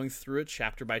we've been going through it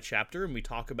chapter by chapter, and we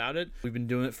talk about it. We've been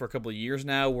doing it for a couple of years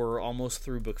now. We're almost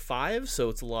through book 5, so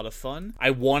it's a lot of fun.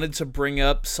 I wanted to bring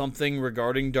up something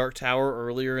regarding Dark Tower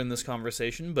earlier in this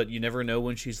conversation, but you never know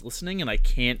when she's listening, and I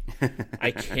can't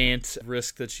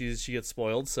risk that she gets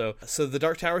spoiled. So the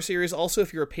Dark Tower series, also,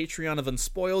 if you're a Patreon of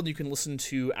Unspoiled, you can listen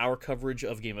to our coverage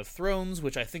of Game of Thrones,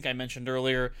 which I think I mentioned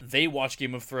earlier. They watch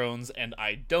Game of Thrones, and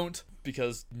I don't,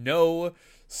 because no.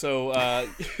 So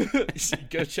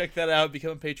go check that out.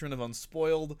 Become a patron of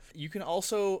Unspoiled. You can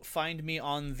also find me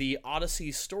on the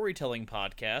Odyssey Storytelling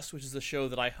podcast, which is the show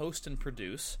that I host and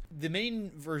produce. The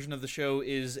main version of the show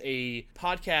is a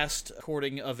podcast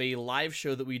recording of a live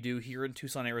show that we do here in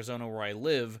Tucson, Arizona, where I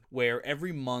live, where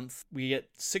every month we get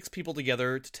 6 people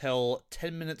together to tell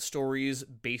 10-minute stories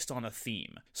based on a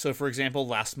theme. So, for example,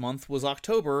 last month was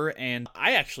October, and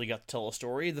I actually got to tell a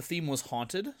story. The theme was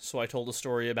haunted, so I told a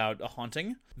story about a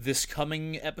haunting. This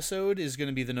coming episode is going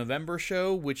to be the November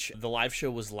show, which the live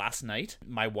show was last night.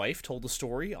 My wife told a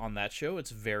story on that show. It's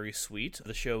very sweet.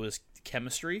 The show is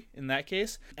chemistry in that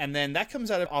case. And then that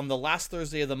comes out on the last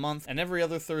Thursday of the month, and every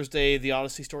other Thursday the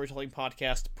Odyssey Storytelling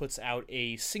podcast puts out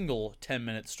a single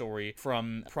 10-minute story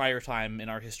from prior time in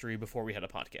our history before we had a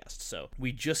podcast. So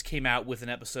we just came out with an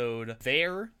episode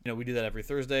there. We do that every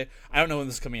Thursday. I don't know when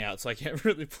this is coming out, so I can't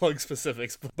really plug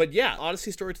specifics, but yeah,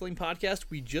 Odyssey Storytelling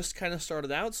podcast, we just kind of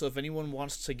started out, so if anyone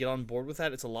wants to get on board with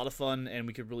that, it's a lot of fun and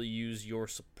we could really use your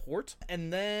support.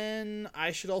 And then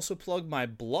I should also plug my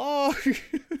blog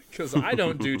because I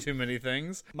don't do too many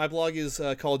things. My blog is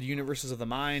called Universes of the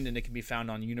Mind, and it can be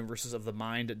found on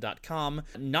universesofthemind.com.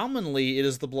 Nominally, it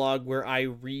is the blog where I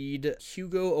read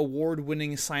Hugo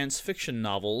Award-winning science fiction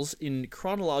novels in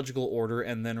chronological order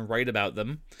and then write about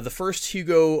them. The first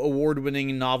Hugo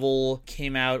Award-winning novel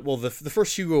came out, the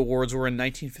first Hugo Awards were in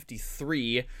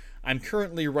 1953. I'm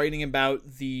currently writing about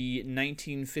the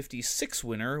 1956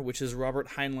 winner, which is Robert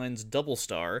Heinlein's Double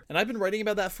Star, and I've been writing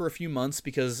about that for a few months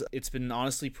because it's been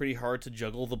honestly pretty hard to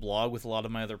juggle the blog with a lot of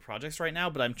my other projects right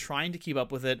now, but I'm trying to keep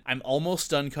up with it. I'm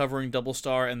almost done covering Double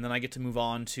Star, and then I get to move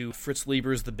on to Fritz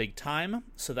Lieber's The Big Time,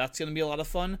 so that's going to be a lot of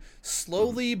fun.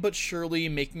 Slowly but surely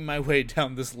making my way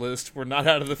down this list. We're not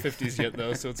out of the 50s yet,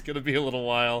 though, so it's going to be a little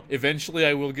while. Eventually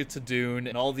I will get to Dune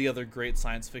and all the other great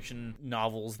science fiction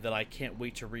novels that I can't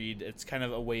wait to read. It's kind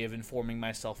of a way of informing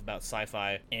myself about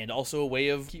sci-fi and also a way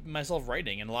of keeping myself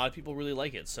writing, and a lot of people really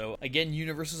like it. So again,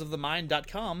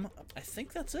 universesofthemind.com. I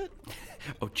think that's it.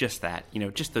 Oh, just that.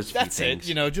 Just those that's few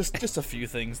things. That's it. Just a few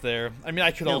things there. I mean,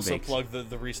 I could also bigs. plug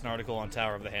the recent article on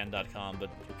towerofthehand.com, but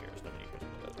who cares? Nobody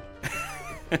cares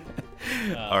about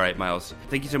that. All right, Miles.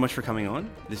 Thank you so much for coming on.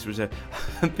 This was a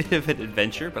bit of an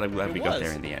adventure, but I'm glad we got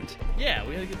there in the end. Yeah,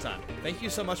 we had a good time. Thank you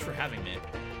so much for having me.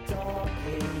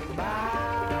 Talking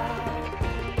about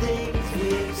things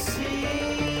we've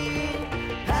seen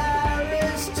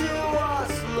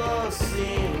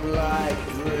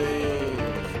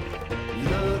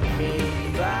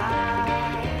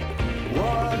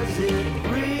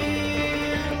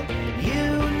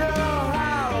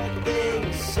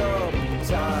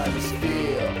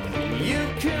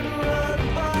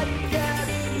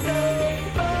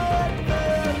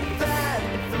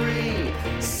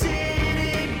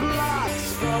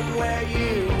where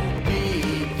you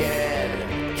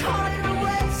began. Caught in a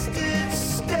wasted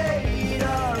state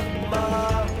of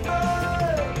mind.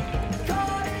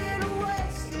 Caught in a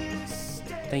wasted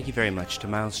state. Thank you very much to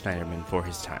Miles Schneiderman for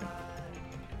his time.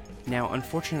 Now,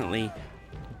 unfortunately,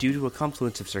 due to a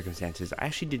confluence of circumstances, I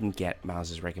actually didn't get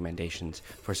Miles's recommendations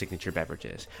for signature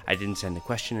beverages. I didn't send the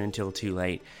question until too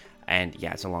late, and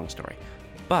yeah, it's a long story.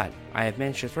 But I have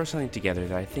managed to throw something together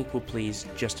that I think will please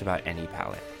just about any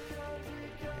palate.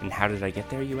 And how did I get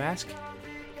there, you ask?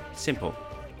 Simple.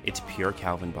 It's pure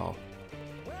Calvin Ball.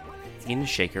 In a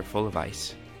shaker full of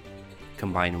ice,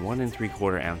 combine 1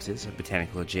 3/4 ounces of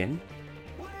botanical gin,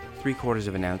 3/4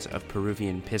 of an ounce of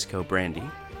Peruvian pisco brandy,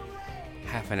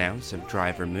 half an ounce of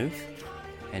dry vermouth,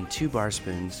 and 2 bar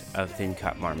spoons of thin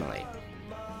cut marmalade.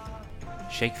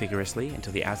 Shake vigorously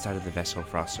until the outside of the vessel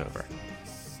froths over.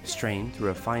 Strain through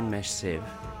a fine mesh sieve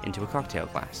into a cocktail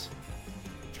glass.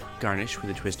 Garnish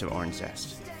with a twist of orange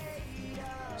zest.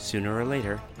 Sooner or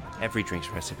later, every drink's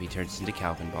recipe turns into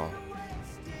Calvin Ball.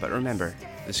 But remember,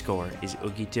 the score is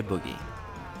Oogie to Boogie.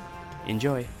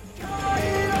 Enjoy!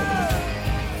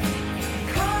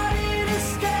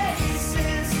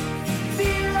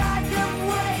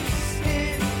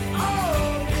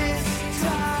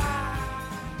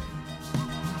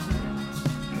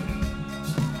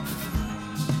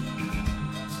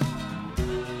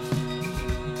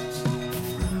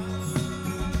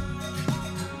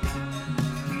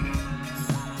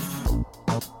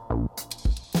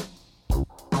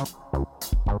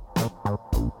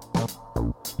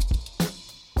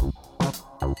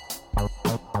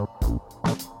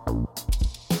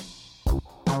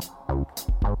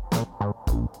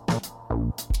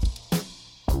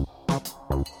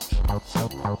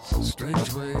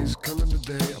 Strange ways coming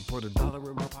today. I put $1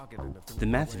 in my pocket. The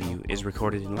Math View is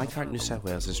recorded in Leichhardt, New South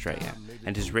Wales, Australia,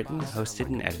 and is written, hosted,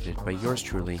 and edited by yours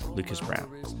truly, Lucas Brown.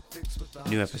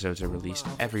 New episodes are released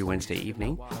every Wednesday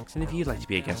evening, and if you'd like to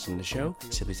be a guest on the show,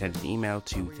 simply send an email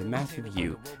to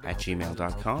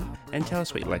themathofyou@gmail.com and tell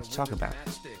us what you'd like to talk about.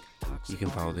 You can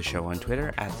follow the show on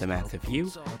Twitter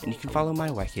 @TheMathOfYou, and you can follow my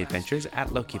wacky adventures at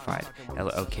Lokified,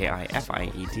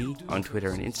 LOKIFIED, on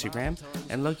Twitter and Instagram,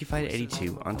 and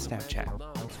Lokified82 on Snapchat.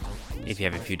 If you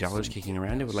have a few dollars kicking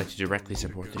around and would like to directly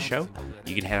support the show,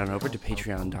 you can head on over to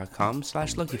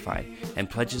patreon.com/Lokified and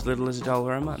pledge as little as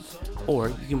 $1 a month, or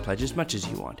you can pledge as much as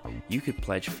you want. You could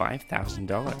pledge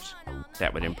 $5,000.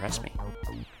 That would impress me.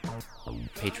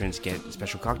 Patrons get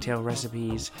special cocktail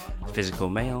recipes, physical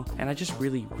mail, and I just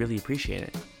really appreciate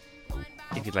it.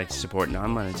 If you'd like to support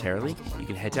non-monetarily, you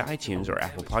can head to iTunes or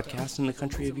Apple Podcasts in the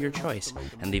country of your choice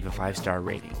and leave a 5-star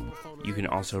rating. You can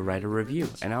also write a review,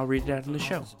 and I'll read it out on the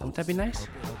show. Won't that be nice?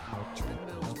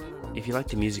 If you like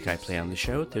the music I play on the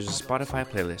show, there's a Spotify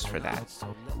playlist for that.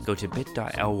 Go to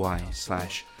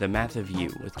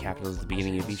bit.ly/themathofyou with capitals at the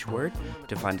beginning of each word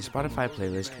to find a Spotify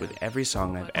playlist with every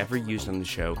song I've ever used on the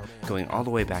show, going all the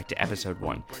way back to episode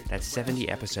 1. That's 70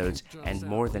 episodes and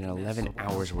more than 11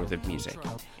 hours worth of music,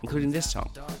 including this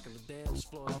song.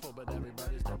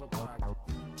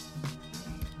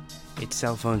 It's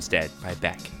Cell Phone's Dead by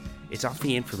Beck. It's off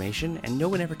The Information, and no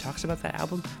one ever talks about that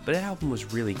album, but that album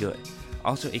was really good.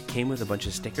 Also, it came with a bunch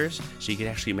of stickers, so you could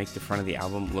actually make the front of the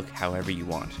album look however you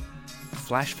want.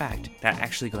 Flash fact, that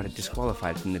actually got it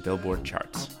disqualified from the Billboard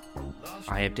charts.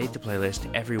 I update the playlist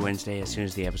every Wednesday as soon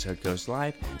as the episode goes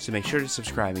live, so make sure to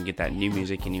subscribe and get that new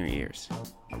music in your ears.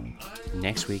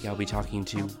 Next week I'll be talking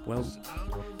to,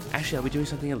 I'll be doing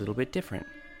something a little bit different.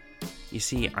 You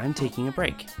see, I'm taking a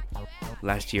break.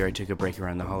 Last year I took a break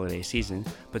around the holiday season,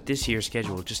 but this year's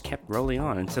schedule just kept rolling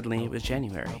on and suddenly it was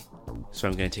January. So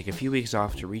I'm going to take a few weeks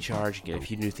off to recharge and get a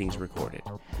few new things recorded.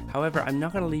 However, I'm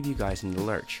not going to leave you guys in the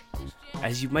lurch.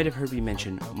 As you might have heard me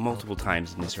mention multiple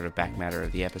times in this sort of back matter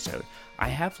of the episode, I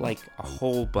have a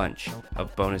whole bunch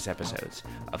of bonus episodes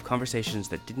of conversations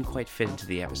that didn't quite fit into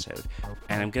the episode,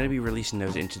 and I'm going to be releasing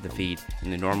those into the feed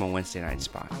in the normal Wednesday night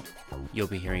spot. You'll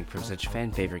be hearing from such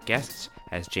fan favorite guests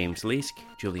as James Leask,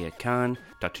 Juliet Kahn,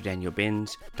 Dr. Daniel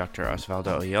Binns, Dr.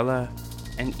 Osvaldo Oyola,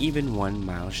 and even one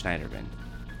Miles Schneiderman.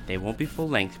 They won't be full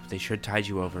length, but they should tide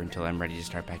you over until I'm ready to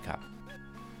start back up.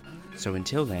 So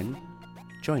until then,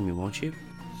 join me, won't you?